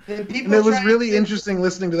 And it was really interesting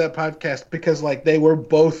listening to that podcast because like they were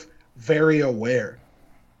both very aware,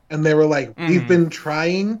 and they were like, we've been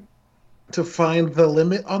trying to find the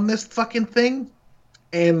limit on this fucking thing,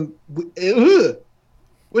 and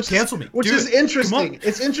which is interesting.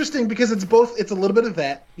 It's interesting because it's a little bit of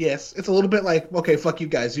that. Yes, it's a little bit like, okay, fuck you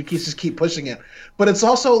guys. You just keep pushing it. But it's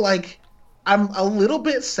also like, I'm a little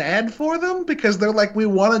bit sad for them because they're like, we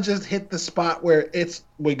want to just hit the spot where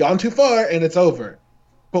we gone too far and it's over,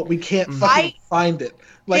 but we can't fucking find it.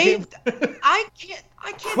 Like, I can't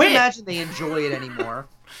imagine they enjoy it anymore.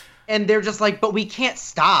 And they're just like, but we can't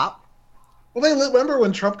stop. Well, they remember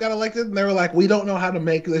when Trump got elected and they were like, we don't know how to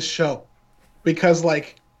make this show because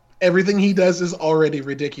like, everything he does is already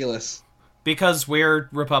ridiculous. Because we're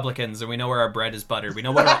Republicans and we know where our bread is buttered. We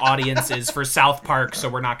know what our audience is for South Park, so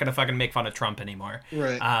we're not going to fucking make fun of Trump anymore.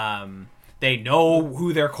 Right. They know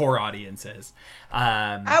who their core audience is.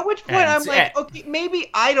 At which point I'm like, okay,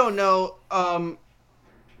 maybe, I don't know,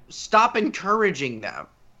 stop encouraging them.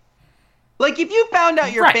 Like, if you found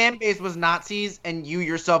out your fan base was Nazis and you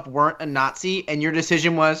yourself weren't a Nazi and your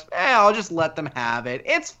decision was, I'll just let them have it.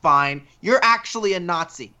 It's fine. You're actually a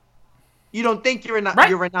Nazi. You don't think you're a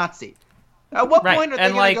Nazi. At what point are they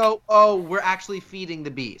going to go, oh, we're actually feeding the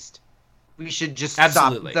beast? We should just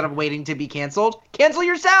stop instead of waiting to be canceled. Cancel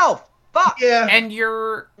yourself. Fuck. Yeah. And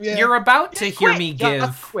you're about to hear me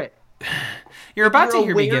give You're about to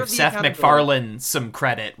hear me give Seth MacFarlane some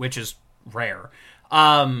credit, which is rare.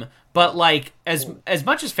 But, like, as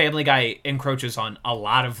much as Family Guy encroaches on a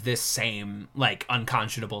lot of this same, like,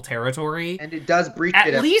 unconscionable territory... And it does breach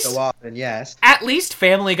it every so often, yes. At least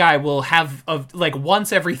Family Guy will have, like,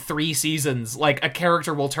 once every 3 seasons, like, a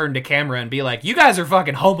character will turn to camera and be like, you guys are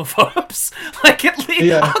fucking homophobes. Like, at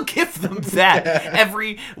least I'll give them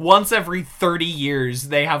that. Once every 30 years,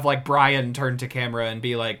 they have, like, Brian turn to camera and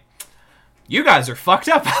be like, you guys are fucked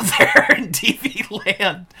up out there in TV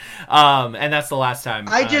land. And that's the last time.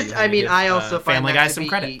 I also find Family that Guy to some be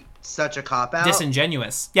credit. Such a cop-out.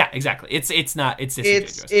 Disingenuous. Yeah, exactly. It's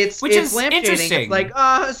disingenuous. Which is interesting. It's like,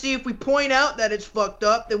 see, if we point out that it's fucked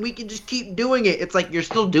up, then we can just keep doing it. It's like, you're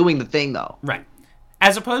still doing the thing, though. Right.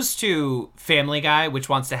 As opposed to Family Guy, which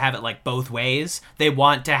wants to have it, like, both ways. They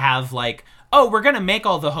want to have, like, oh, we're going to make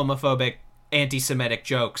all the homophobic, anti-Semitic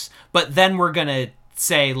jokes, but then we're going to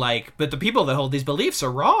say, like, but the people that hold these beliefs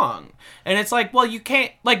are wrong. And it's like, well, you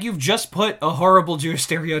can't, like, you've just put a horrible Jewish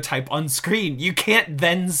stereotype on screen. You can't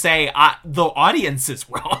then say the audience is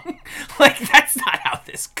wrong. Like, that's not how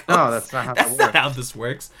this goes. No, that's not how that's not how this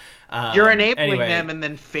works. You're enabling them and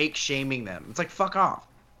then fake shaming them. It's like, fuck off.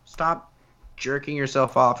 Stop jerking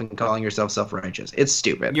yourself off and calling yourself self-righteous. It's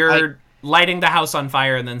stupid. You're lighting the house on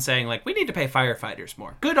fire and then saying, like, we need to pay firefighters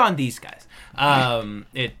more. Good on these guys.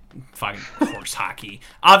 It fucking horse hockey.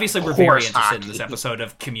 Obviously, we're very interested in this episode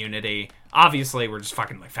of Community. Obviously, we're just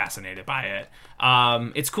fucking, like, fascinated by it.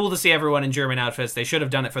 It's cool to see everyone in German outfits. They should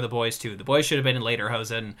have done it for the boys, too. The boys should have been in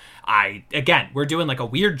lederhosen. We're doing, like, a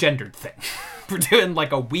weird gendered thing. We're doing,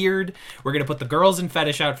 like, we're going to put the girls in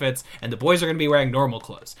fetish outfits, and the boys are going to be wearing normal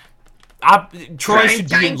clothes. Troy should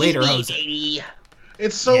be in lederhosen.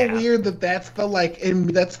 It's so weird that's the, like,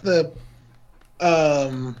 that's the,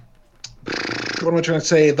 what am I trying to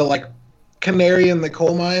say? The, like, canary in the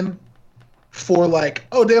coal mine for, like,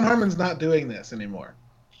 oh, Dan Harmon's not doing this anymore.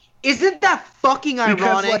 Isn't that fucking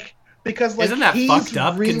ironic? Because isn't that fucked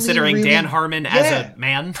up, really, considering really, Dan Harmon as a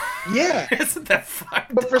man? Yeah. Isn't that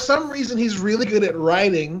fucked But for some reason, he's really good at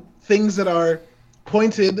writing things that are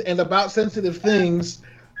pointed and about sensitive things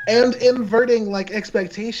and inverting, like,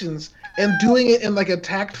 expectations and doing it in, like, a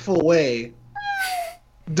tactful way.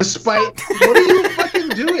 Despite... What are you fucking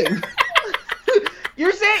doing?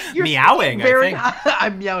 You're meowing, I think.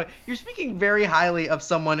 I'm meowing. You're speaking very highly of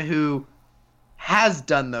someone who has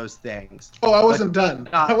done those things. Oh, I wasn't done.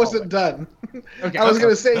 I wasn't done. Okay, I was going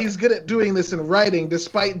to say he's good at doing this in writing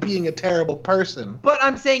despite being a terrible person. But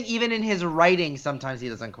I'm saying even in his writing, sometimes he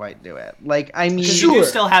doesn't quite do it. Like, I mean... Sure. You do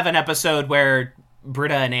still have an episode where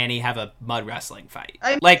Britta and Annie have a mud wrestling fight.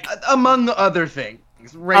 Like, among other things.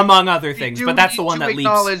 Right? Among other things, but that's the one that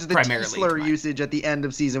leads primarily to slur usage at the end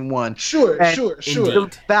of season 1. Sure.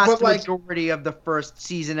 The vast majority of the first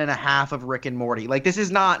season and a half of Rick and Morty. Like, this is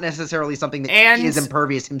not necessarily something that is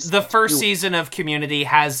impervious himself. The first season of Community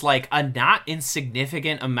has, like, a not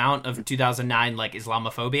insignificant amount of 2009, like,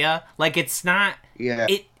 Islamophobia. Like, it's not... Yeah.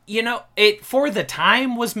 It for the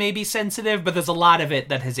time was maybe sensitive, but there's a lot of it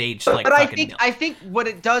that has aged like but fucking I think what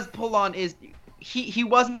it does pull on is... He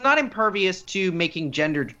was not impervious to making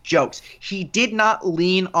gendered jokes. He did not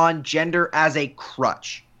lean on gender as a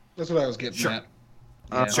crutch. That's what I was getting at.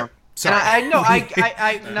 Sure. Sorry.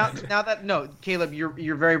 Caleb,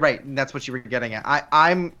 you're very right, and that's what you were getting at.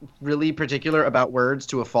 I'm really particular about words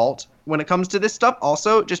to a fault when it comes to this stuff.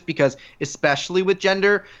 Also, just because, especially with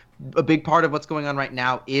gender, a big part of what's going on right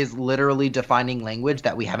now is literally defining language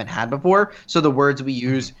that we haven't had before. So the words we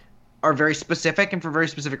use are very specific and for very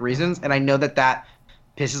specific reasons, and I know that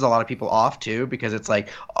pisses a lot of people off too, because it's like,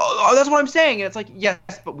 oh, that's what I'm saying, and it's like, yes,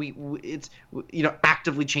 but it's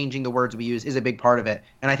actively changing the words we use is a big part of it,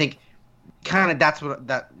 and I think kind of that's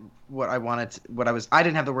what I wanted. I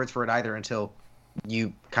didn't have the words for it either until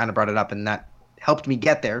you kind of brought it up, and that helped me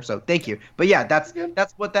get there. So thank you. But yeah, that's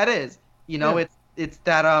what that is. It's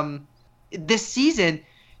that this season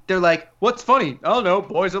they're like, what's funny? I don't know.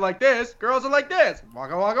 Boys are like this. Girls are like this.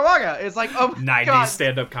 Waka, waka, waka. It's like, oh, 90s God.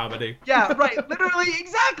 stand-up comedy. Yeah, right. Literally,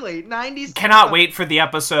 exactly. 90s. Cannot wait for the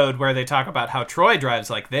episode where they talk about how Troy drives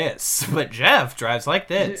like this, but Jeff drives like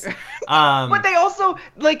this. But they also,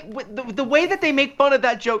 like, the way that they make fun of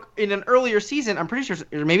that joke in an earlier season, I'm pretty sure,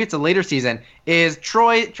 or maybe it's a later season, is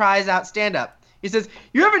Troy tries out stand-up. He says,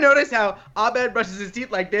 you ever notice how Abed brushes his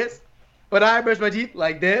teeth like this, but I brush my teeth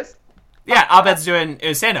like this? Yeah, Abed's doing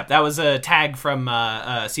stand-up. That was a tag from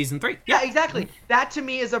season 3. Yeah, exactly. That to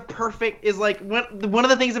me is one of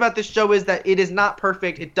the things about this show is that it is not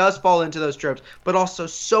perfect. It does fall into those tropes, but also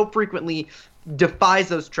so frequently defies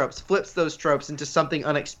those tropes, flips those tropes into something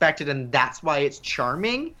unexpected, and that's why it's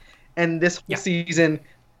charming. And this whole season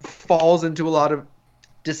falls into a lot of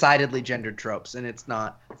decidedly gendered tropes, and it's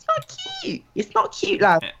not cute. It's not cute,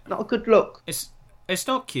 lad. Not a good look. It's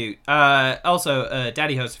not cute. Also,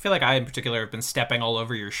 Daddy Host, I feel like I in particular have been stepping all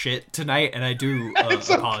over your shit tonight, and I do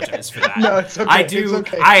apologize for that. No, it's okay. I do. It's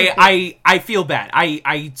okay. I feel bad.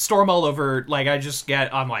 I storm all over. Like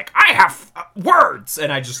I'm like, I have words,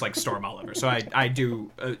 and I just like storm all over. So I do.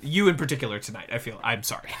 You in particular tonight. I'm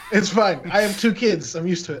sorry. It's fine. I have 2 kids. I'm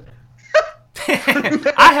used to it.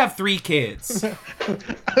 I have 3 kids.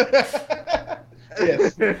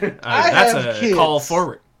 Yes. That's a kids. call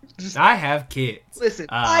forward. I have kids. Listen,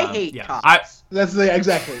 I hate cops. That's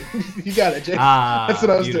exactly. You got it, Jake. That's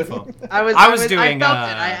what I was doing. I felt it.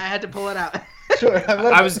 I had to pull it out. Sure.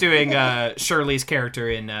 I was doing Shirley's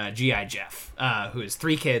character in G.I. Jeff, who has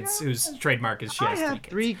 3 kids, whose trademark is she has 3 kids.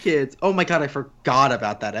 3 kids. Oh my God, I forgot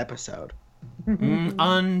about that episode.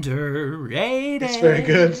 Underrated. It's very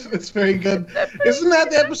good. It's very good. Isn't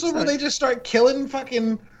that the episode where they just start killing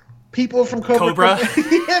fucking people from Cobra? Yeah,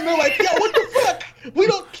 and they're like, yo, what the fuck? We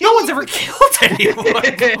don't kill. No one's ever killed anyone.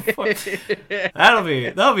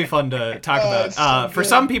 That'll be fun to talk about. For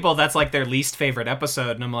some people, that's like their least favorite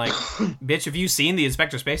episode, and I'm like, bitch, have you seen the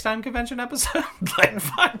Inspector Spacetime Convention episode? Like,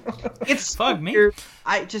 fuck. It's fuck me. Weird.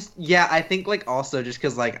 I think like also just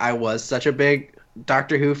because like I was such a big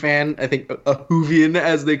Doctor Who fan. I think a Whovian,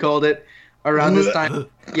 as they called it, around this time.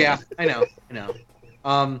 Yeah, I know.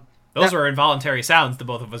 Those were involuntary sounds the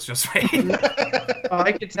both of us just made.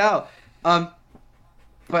 I could tell.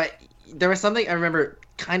 But there was something I remember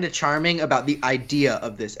kind of charming about the idea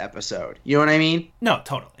of this episode. You know what I mean? No,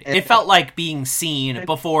 totally. It felt like being seen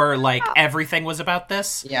before like everything was about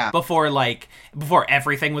this. Yeah. Before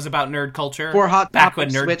everything was about nerd culture. Before Hot back Topic when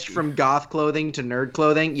nerd switched from goth clothing to nerd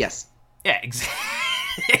clothing. Yes. Yeah,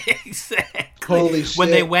 exactly. Holy shit.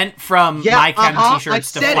 When they went from My Chem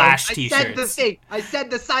t-shirts to Flash t-shirts. I said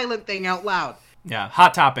the silent thing out loud. Yeah,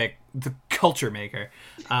 Hot Topic, the culture maker.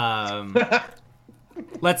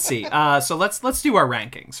 Let's see. So let's do our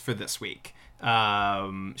rankings for this week.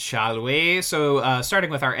 Shall we? So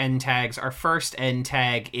starting with our end tags, our first end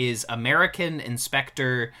tag is American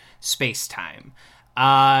Inspector Spacetime.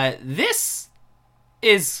 This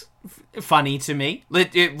is funny to me.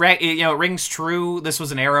 It rings true. This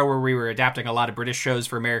was an era where we were adapting a lot of British shows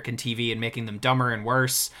for American TV and making them dumber and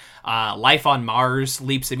worse. Life on Mars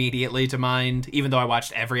leaps immediately to mind, even though I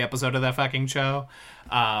watched every episode of that fucking show.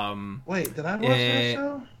 Wait, did I watch that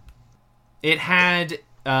show? It had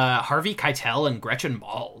Harvey Keitel and Gretchen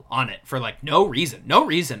Mol on it for like no reason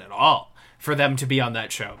at all for them to be on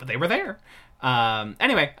that show, but they were there.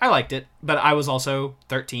 Anyway, I liked it, but I was also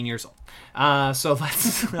 13 years old. So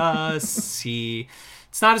let's see.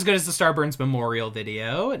 It's not as good as the Starburns Memorial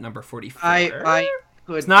video at number 44.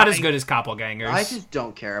 It's not as good as Koppelgangers. I just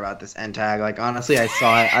don't care about this end tag. Like, honestly, I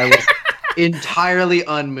saw it. I was entirely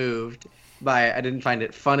unmoved by it. I didn't find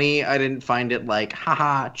it funny. I didn't find it, like,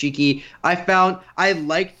 haha, cheeky. I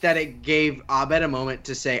liked that it gave Abed a moment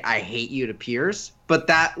to say, I hate you to Pierce. But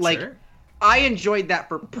that, like, sure. I enjoyed that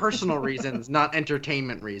for personal reasons, not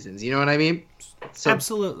entertainment reasons. You know what I mean? So,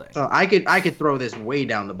 absolutely. So I could throw this way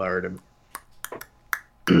down the barrel.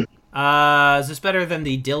 Is this better than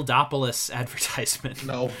the Dildopolis advertisement?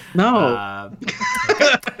 No.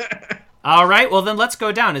 Okay. All right, well then let's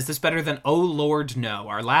go down. Is this better than Oh Lord No?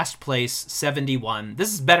 Our last place, 71.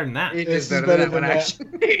 This is better than that. It is better than that,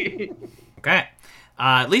 actually. Okay.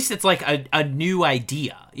 At least it's like a new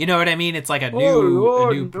idea. You know what I mean? It's like a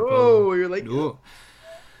new proposal. You're like, no.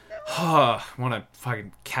 I want to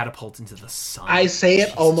fucking catapult into the sun. I say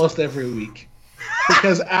it almost every week.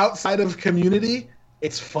 Because outside of Community,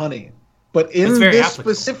 it's funny. But in this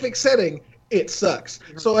applicable. specific setting, it sucks.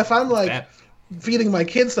 So if I'm like, feeding my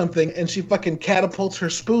kid something, and she fucking catapults her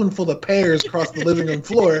spoon full of pears across the living room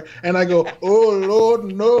floor, and I go, "Oh Lord,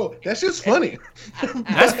 no!" That's just funny.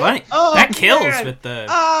 That's funny. Oh, that kills man. with the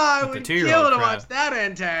I with the would 2-year-old kill to crowd. watch that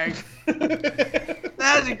end tag.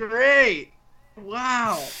 That's great.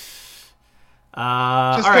 Wow. Just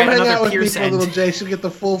all come right, hang out another with me Pierce for a little end. Jay. She'll get the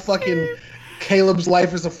full fucking Caleb's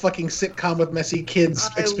life is a fucking sitcom with messy kids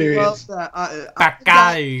experience. I love that.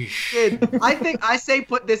 Bagage. I think I say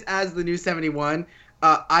put this as the new 71.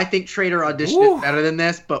 I think Trader Audition Ooh. is better than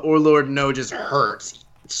this, but Or Lord No just hurts.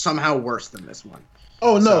 It's somehow worse than this one.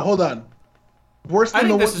 Oh no, So- hold on. Worse I than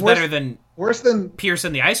think the this is worse, better than worse than Pierce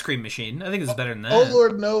and the Ice Cream Machine. I think this is better than that. Oh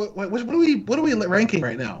Lord, no! Wait, what are we ranking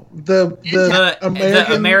right now? The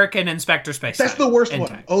The American Inspector Space. That's the worst end one.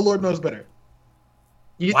 tag. Oh Lord knows better.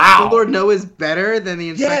 You Wow. think Oh Lord No is better than the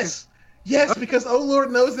Inspector? Yes, because Oh Lord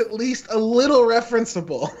knows at least a little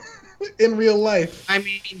referenceable in real life. I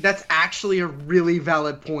mean, that's actually a really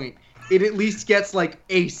valid point. It at least gets like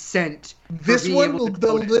a cent. for This being one, able to the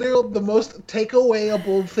quote it. the most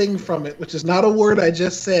takeawayable thing from it, which is not a word I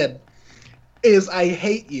just said, is "I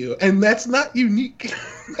hate you," and that's not unique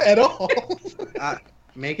at all.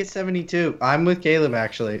 Make it 72. I'm with Caleb,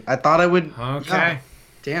 actually. I thought I would. Okay.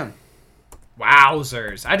 Damn.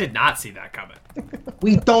 Wowzers! I did not see that coming.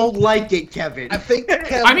 We don't like it, Kevin. I think.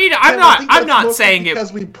 Kev, I mean, Kev, I'm think not that's mostly saying it-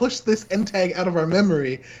 because we pushed this end tag out of our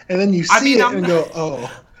memory, and then you see I mean, it I'm and not- go, "Oh, yeah."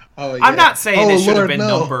 I'm not saying Oh, it should have Lord, been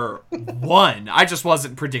no. number 1. I just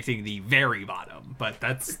wasn't predicting the very bottom, but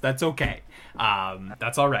that's okay.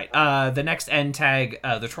 That's all right. The next end tag,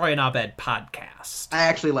 the Troy and Abed podcast. I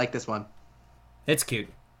actually like this one. It's cute.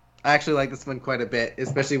 I actually like this one quite a bit,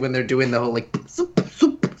 especially when they're doing the whole like soup,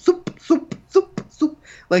 soup, soup, soup, soup, soup.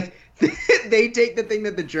 Like they take the thing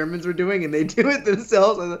that the Germans were doing and they do it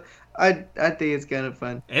themselves. I think it's kind of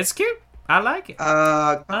fun. It's cute. I like it.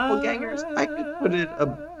 Doppelgangers. I could put it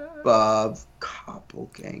above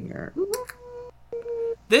Doppelganger.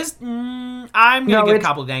 This, I'm No, gonna give it's-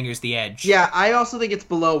 Doppelgangers the edge. Yeah, I also think it's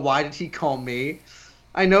below. Why did he call me?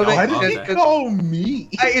 I know Why that. did he Okay. call me?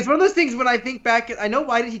 It's one of those things when I think back. I know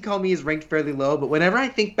why did he call me is ranked fairly low, but whenever I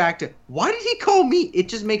think back to why did he call me, it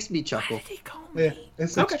just makes me Why chuckle. did he call me? Yeah,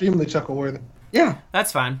 it's Okay. extremely chuckle worthy. Yeah.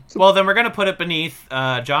 That's fine. Well, then we're gonna put it beneath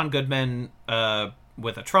John Goodman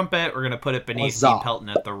with a trumpet. We're gonna put it beneath Huzzah. Dean Pelton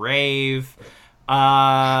at the rave.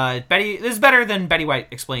 Betty, this is better than Betty White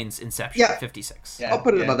explains Inception. Yeah. 56. Yeah. I'll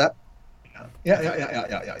put it above that. Yeah.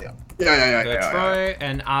 The Troy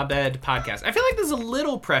and Abed podcast. I feel like there's a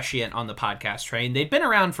little prescient on the podcast train. They'd been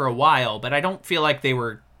around for a while, but I don't feel like they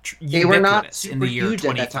were They were not ubiquitous in super the year huge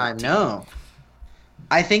at that 2013. time. No.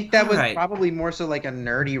 I think that was Right. probably more so like a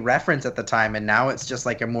nerdy reference at the time, and now it's just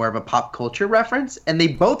like a more of a pop culture reference. And they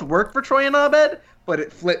both work for Troy and Abed, but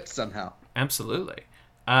it flipped somehow. Absolutely.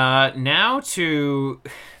 Now to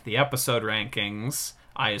the episode rankings.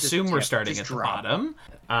 I assume we're starting just at the drop. bottom.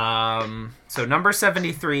 So number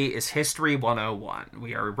 73 is History 101.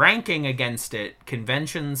 We are ranking against it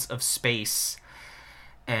conventions of space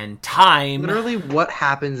and time. Literally, what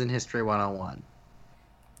happens in History 101?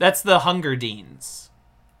 That's the Hunger Deans.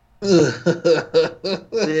 These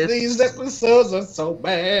episodes are so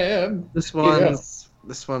bad. This one's.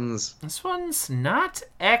 This one's. This one's not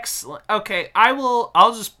excellent. Okay,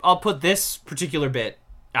 I'll put this particular bit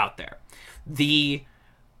out there. The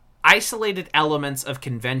isolated elements of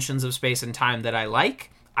conventions of space and time that I like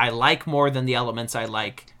more than the elements I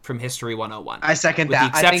like from History 101. I second With the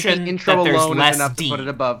that. I think exception the intro that there's alone less is enough to D. put it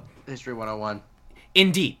above History 101.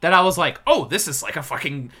 Indeed, that I was like, oh, this is like a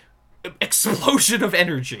fucking explosion of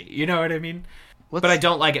energy. You know what I mean? What's, But I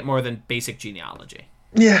don't like it more than Basic Genealogy.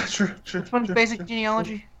 Yeah, true. What's basic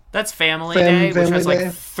genealogy? That's Family Family Day, which has Day.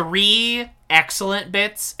 like 3 excellent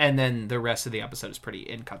bits, and then the rest of the episode is pretty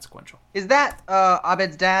inconsequential. Is that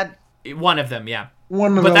Abed's dad? One of them, yeah.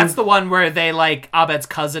 One of But them. that's the one where they, like, Abed's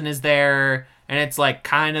cousin is there, and it's, like,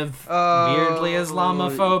 kind of weirdly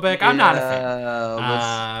Islamophobic. I'm not a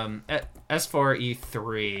fan. As for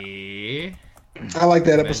E3... I like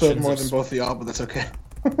that episode Conventions more of than both of y'all, but that's okay.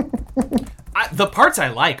 the parts I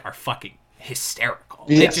like are fucking hysterical.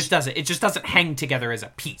 Yes. It just doesn't hang together as a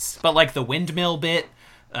piece. But like the windmill bit,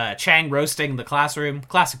 Chang roasting the classroom,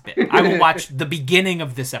 classic bit. I will watch the beginning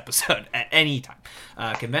of this episode at any time.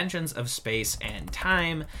 Conventions of space and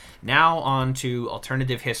time. Now on to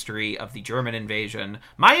alternative history of the German invasion.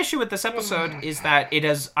 My issue with this episode is that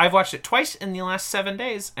I've watched it twice in the last 7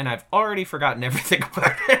 days, and I've already forgotten everything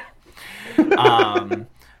about it.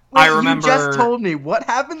 I remember You just told me what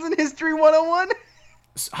happens in History 101.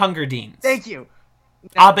 Hunger Deans. Thank you.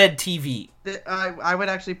 Abed TV. I would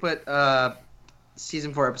actually put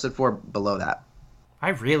season 4, episode 4 below that. I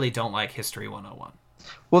really don't like History 101.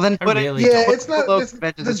 Well, then put really it. Yeah, don't. it's not Look, it's,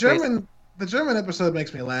 Vengeance the in Space. German. The German episode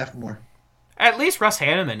makes me laugh more. At least Russ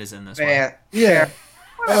Hanneman is in this one. Man, Yeah.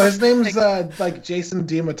 Oh, his name's like Jason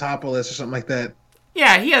Diamantopoulos or something like that.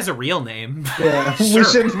 Yeah, he has a real name. Yeah, Sure.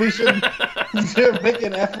 we should make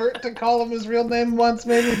an effort to call him his real name once,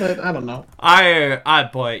 maybe. But I don't know.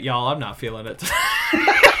 Boy, y'all, I'm not feeling it.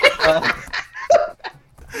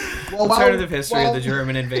 Well, Alternative history of the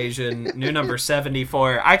German invasion, new number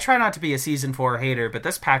 74. I try not to be a season 4 hater, but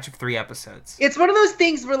this patch of 3 episodes. it's one of those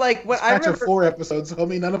things where, like, when I Patch of remember 4 episodes,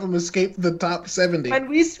 homie. None of them escaped the top 70. when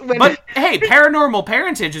we when But hey, Paranormal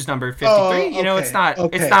Parentage is number 53. Oh, You know, okay, it's not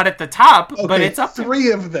okay. at the top, but Okay, it's up there.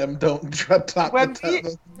 3 of them don't top when the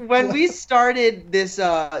top. when we started this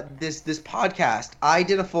this podcast, I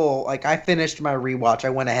did a full I finished my rewatch. I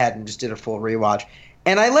went ahead and just did a full rewatch,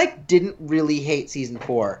 and I didn't really hate season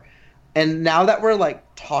 4. And now that we're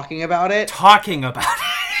talking about it,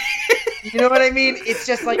 you know what I mean? It's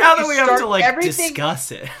just now that we have to everything,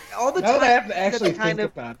 discuss it. all the Now time that I have to that actually kind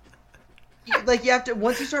think of about it. you have to,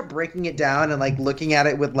 once you start breaking it down and looking at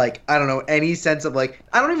it with I don't know, any sense of I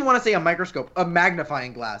don't even want to say a microscope, a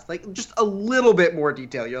magnifying glass, just a little bit more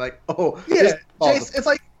detail. You're like, oh Yeah, this falls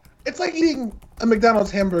Jace, it's like eating a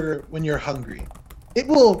McDonald's hamburger when you're hungry. It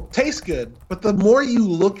will taste good, but the more you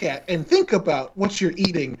look at and think about what you're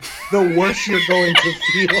eating, the worse you're going to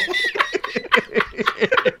feel.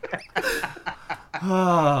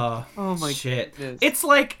 Oh my shit. goodness. It's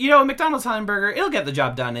a McDonald's hamburger, it'll get the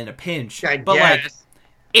job done in a pinch. I But guess.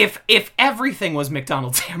 if everything was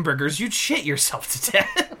McDonald's hamburgers, you'd shit yourself to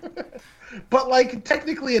death. But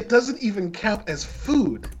technically, it doesn't even count as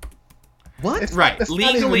food. What? It's- Right. it's not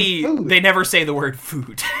even Legally, food. they never say the word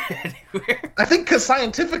food anywhere. I think because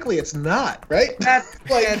scientifically, it's not right. That's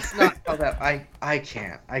not how that. I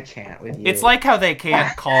can't with you. It's like how they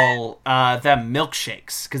can't call them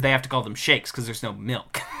milkshakes because they have to call them shakes because there's no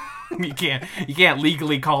milk. you can't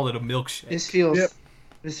legally call it a milkshake. this feels. Yep.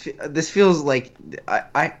 This feels like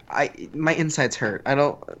I my insides hurt. I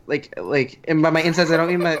don't and by my insides I don't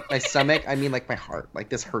mean my stomach. I mean my heart.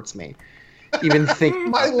 This hurts me. Even think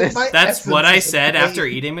about this. My That's essence what I is said pain. after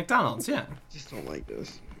eating McDonald's. Yeah, I just don't like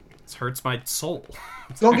this. this hurts my soul.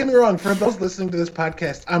 Don't get me wrong. For those listening to this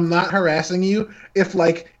podcast, I'm not harassing you. If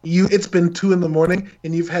it's been 2 a.m.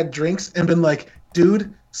 and you've had drinks and been like,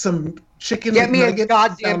 dude, some chicken. Get me a McNuggets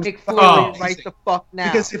goddamn sounds McFlurry Oh. right the fuck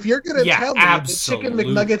now. Because if you're gonna Yeah, tell me that absolutely.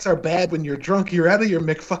 chicken McNuggets are bad when you're drunk, you're out of your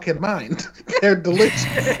McFucking mind. They're delicious.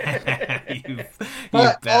 you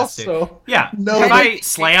But bastard. also, Yeah. no, If It I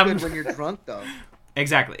tastes slammed good when you're drunk though.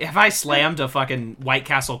 Exactly. If I slammed a fucking White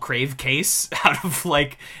Castle Crave case out of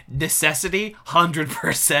necessity,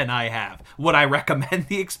 100% I have. Would I recommend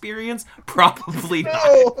the experience? Probably not.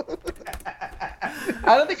 no.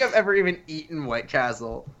 I don't think I've ever even eaten White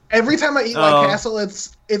Castle. Every time I eat Oh. White Castle,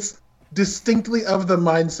 it's distinctly of the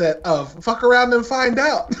mindset of fuck around and find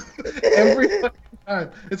out. Every fucking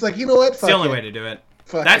time, it's like, you know what? It's the only way to do it.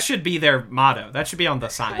 Fuck That it. should be their motto. That should be on the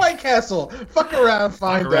sign. White Castle, fuck around,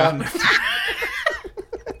 find Fuck around. out.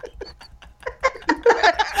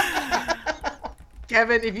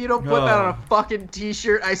 Kevin, if you don't put that on a fucking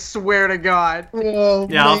t-shirt, I swear to God. Oh,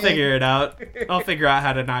 Yeah, I'll man. figure it out. I'll figure out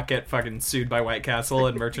how to not get fucking sued by White Castle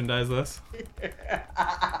and merchandise this.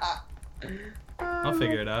 I'll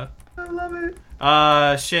figure it out. I love it.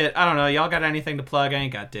 Shit. I don't know. Y'all got anything to plug? I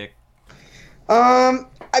ain't got dick. I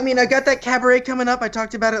mean, I got that cabaret coming up. I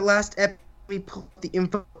talked about it last episode. We pulled the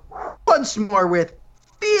info once more with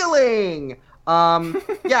feeling.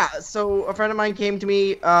 Yeah, so a friend of mine came to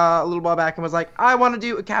me a little while back and was like, I want to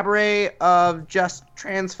do a cabaret of just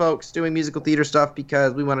trans folks doing musical theater stuff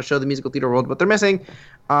because we want to show the musical theater world what they're missing.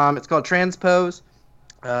 It's called Transpose.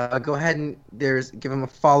 Go ahead and give them a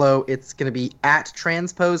follow. It's going to be at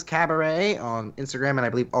Transpose Cabaret on Instagram and I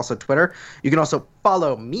believe also Twitter. You can also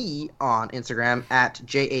follow me on Instagram at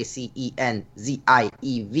JACENZIEV.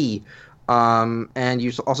 And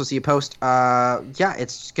you also see a post. Yeah,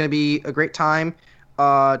 it's going to be a great time.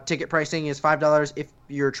 Ticket pricing is $5 if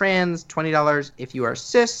you're trans, $20 if you are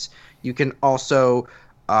cis. You can also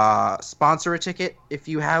sponsor a ticket if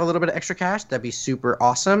you have a little bit of extra cash. That'd be super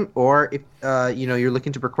awesome. Or if you're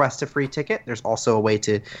looking to request a free ticket, there's also a way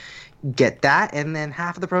to get that. And then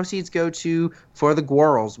half of the proceeds go to For the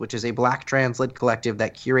Gwirls, which is a Black trans-led collective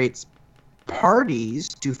that curates parties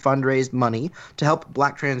to fundraise money to help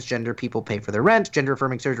Black transgender people pay for their rent,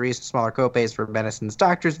 gender-affirming surgeries, smaller copays for medicines,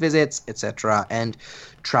 doctor's visits, etc., and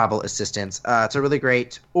travel assistance. It's a really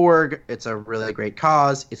great org. It's a really great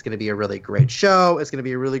cause. It's going to be a really great show. It's going to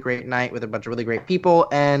be a really great night with a bunch of really great people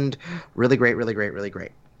and really great, really great, really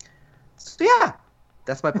great. So yeah,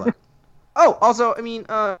 that's my plug. Oh, also, I mean,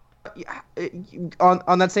 on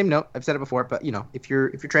that same note, I've said it before, but if you're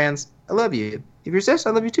trans, I love you. If you're cis,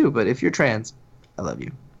 I love you too. But if you're trans, I love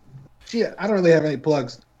you. Yeah, I don't really have any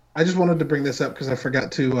plugs. I just wanted to bring this up because I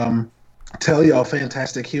forgot to tell y'all,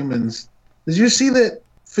 fantastic humans. Did you see that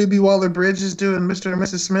Phoebe Waller-Bridge is doing Mr. and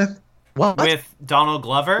Mrs. Smith? What? With Donald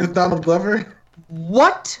Glover? With Donald Glover?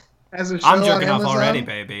 What? As a show I'm jerking on off Amazon? already,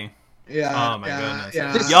 baby. Yeah. Oh my goodness.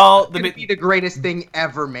 Yeah. This Y'all, could be the greatest thing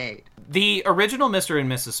ever made. the original Mr.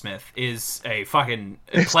 and Mrs. Smith is a fucking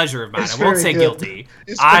pleasure of mine. It's I won't very say good. guilty.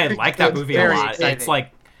 It's I very like that good. movie a Very lot. exciting. It's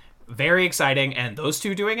like very exciting, and those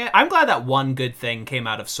two doing it. I'm glad that one good thing came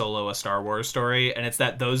out of Solo: A Star Wars Story, and it's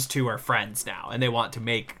that those two are friends now, and they want to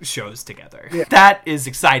make shows together. Yeah. That is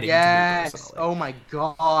exciting to me Yes. personally. Oh my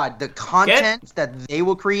god. The content that they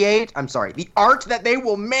will create. I'm sorry. The art that they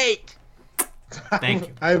will make. Thank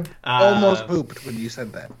you. I almost pooped when you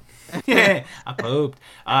said that. I pooped.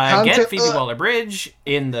 Get Content- Phoebe Waller-Bridge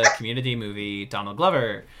in the Community movie. Donald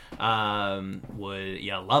Glover would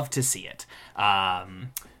love to see it.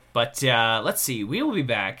 But let's see. We will be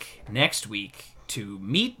back next week to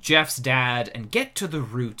meet Jeff's dad and get to the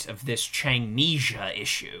root of this Changnesia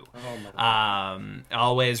issue.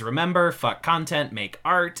 Always remember, fuck content, make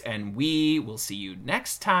art, and we will see you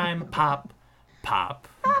next time. Pop, pop.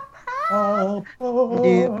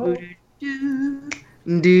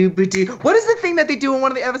 What is the thing that they do in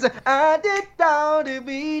one of the episodes? I did down to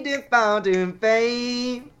be found in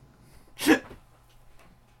fame.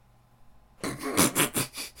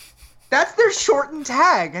 That's their shortened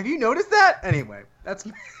tag. Have you noticed that? Anyway, that's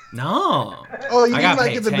No. Oh, you I mean gotta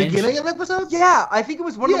like pay at the attention. beginning of episodes? yeah. I think it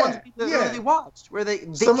was one of the Yeah, ones we yeah. really watched where they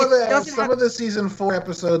Some it of the doesn't have- season 4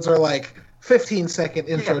 episodes are like 15-second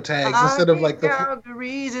intro Yeah. tags instead of like the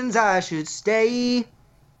reasons I should stay.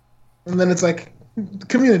 and then it's like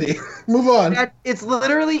Community. Move on. It's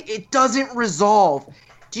literally, it doesn't resolve.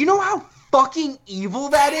 Do you know how fucking evil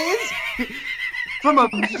that is? From a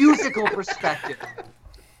musical perspective.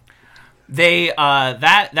 They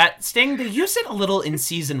that sting, they used it a little in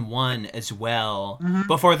season 1 as well,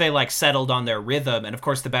 before they like settled on their rhythm. And of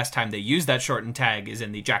course the best time they use that shortened tag is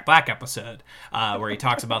in the Jack Black episode, where he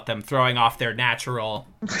talks about them throwing off their natural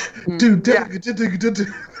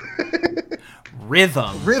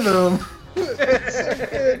rhythm. Rhythm.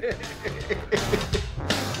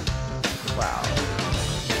 Wow.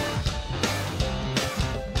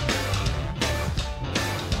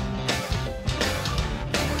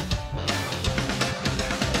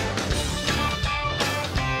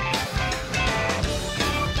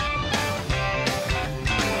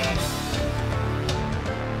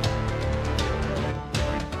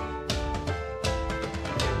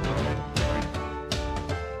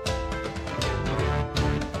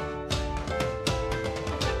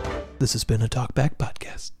 This has been a Talkback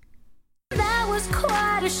Podcast. That was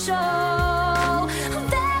quite a show,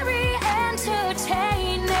 very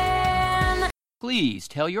entertaining. Please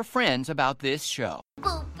tell your friends about this show.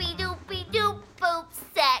 Boopy doopy doop boop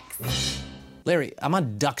sex. Larry, I'm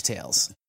on DuckTales.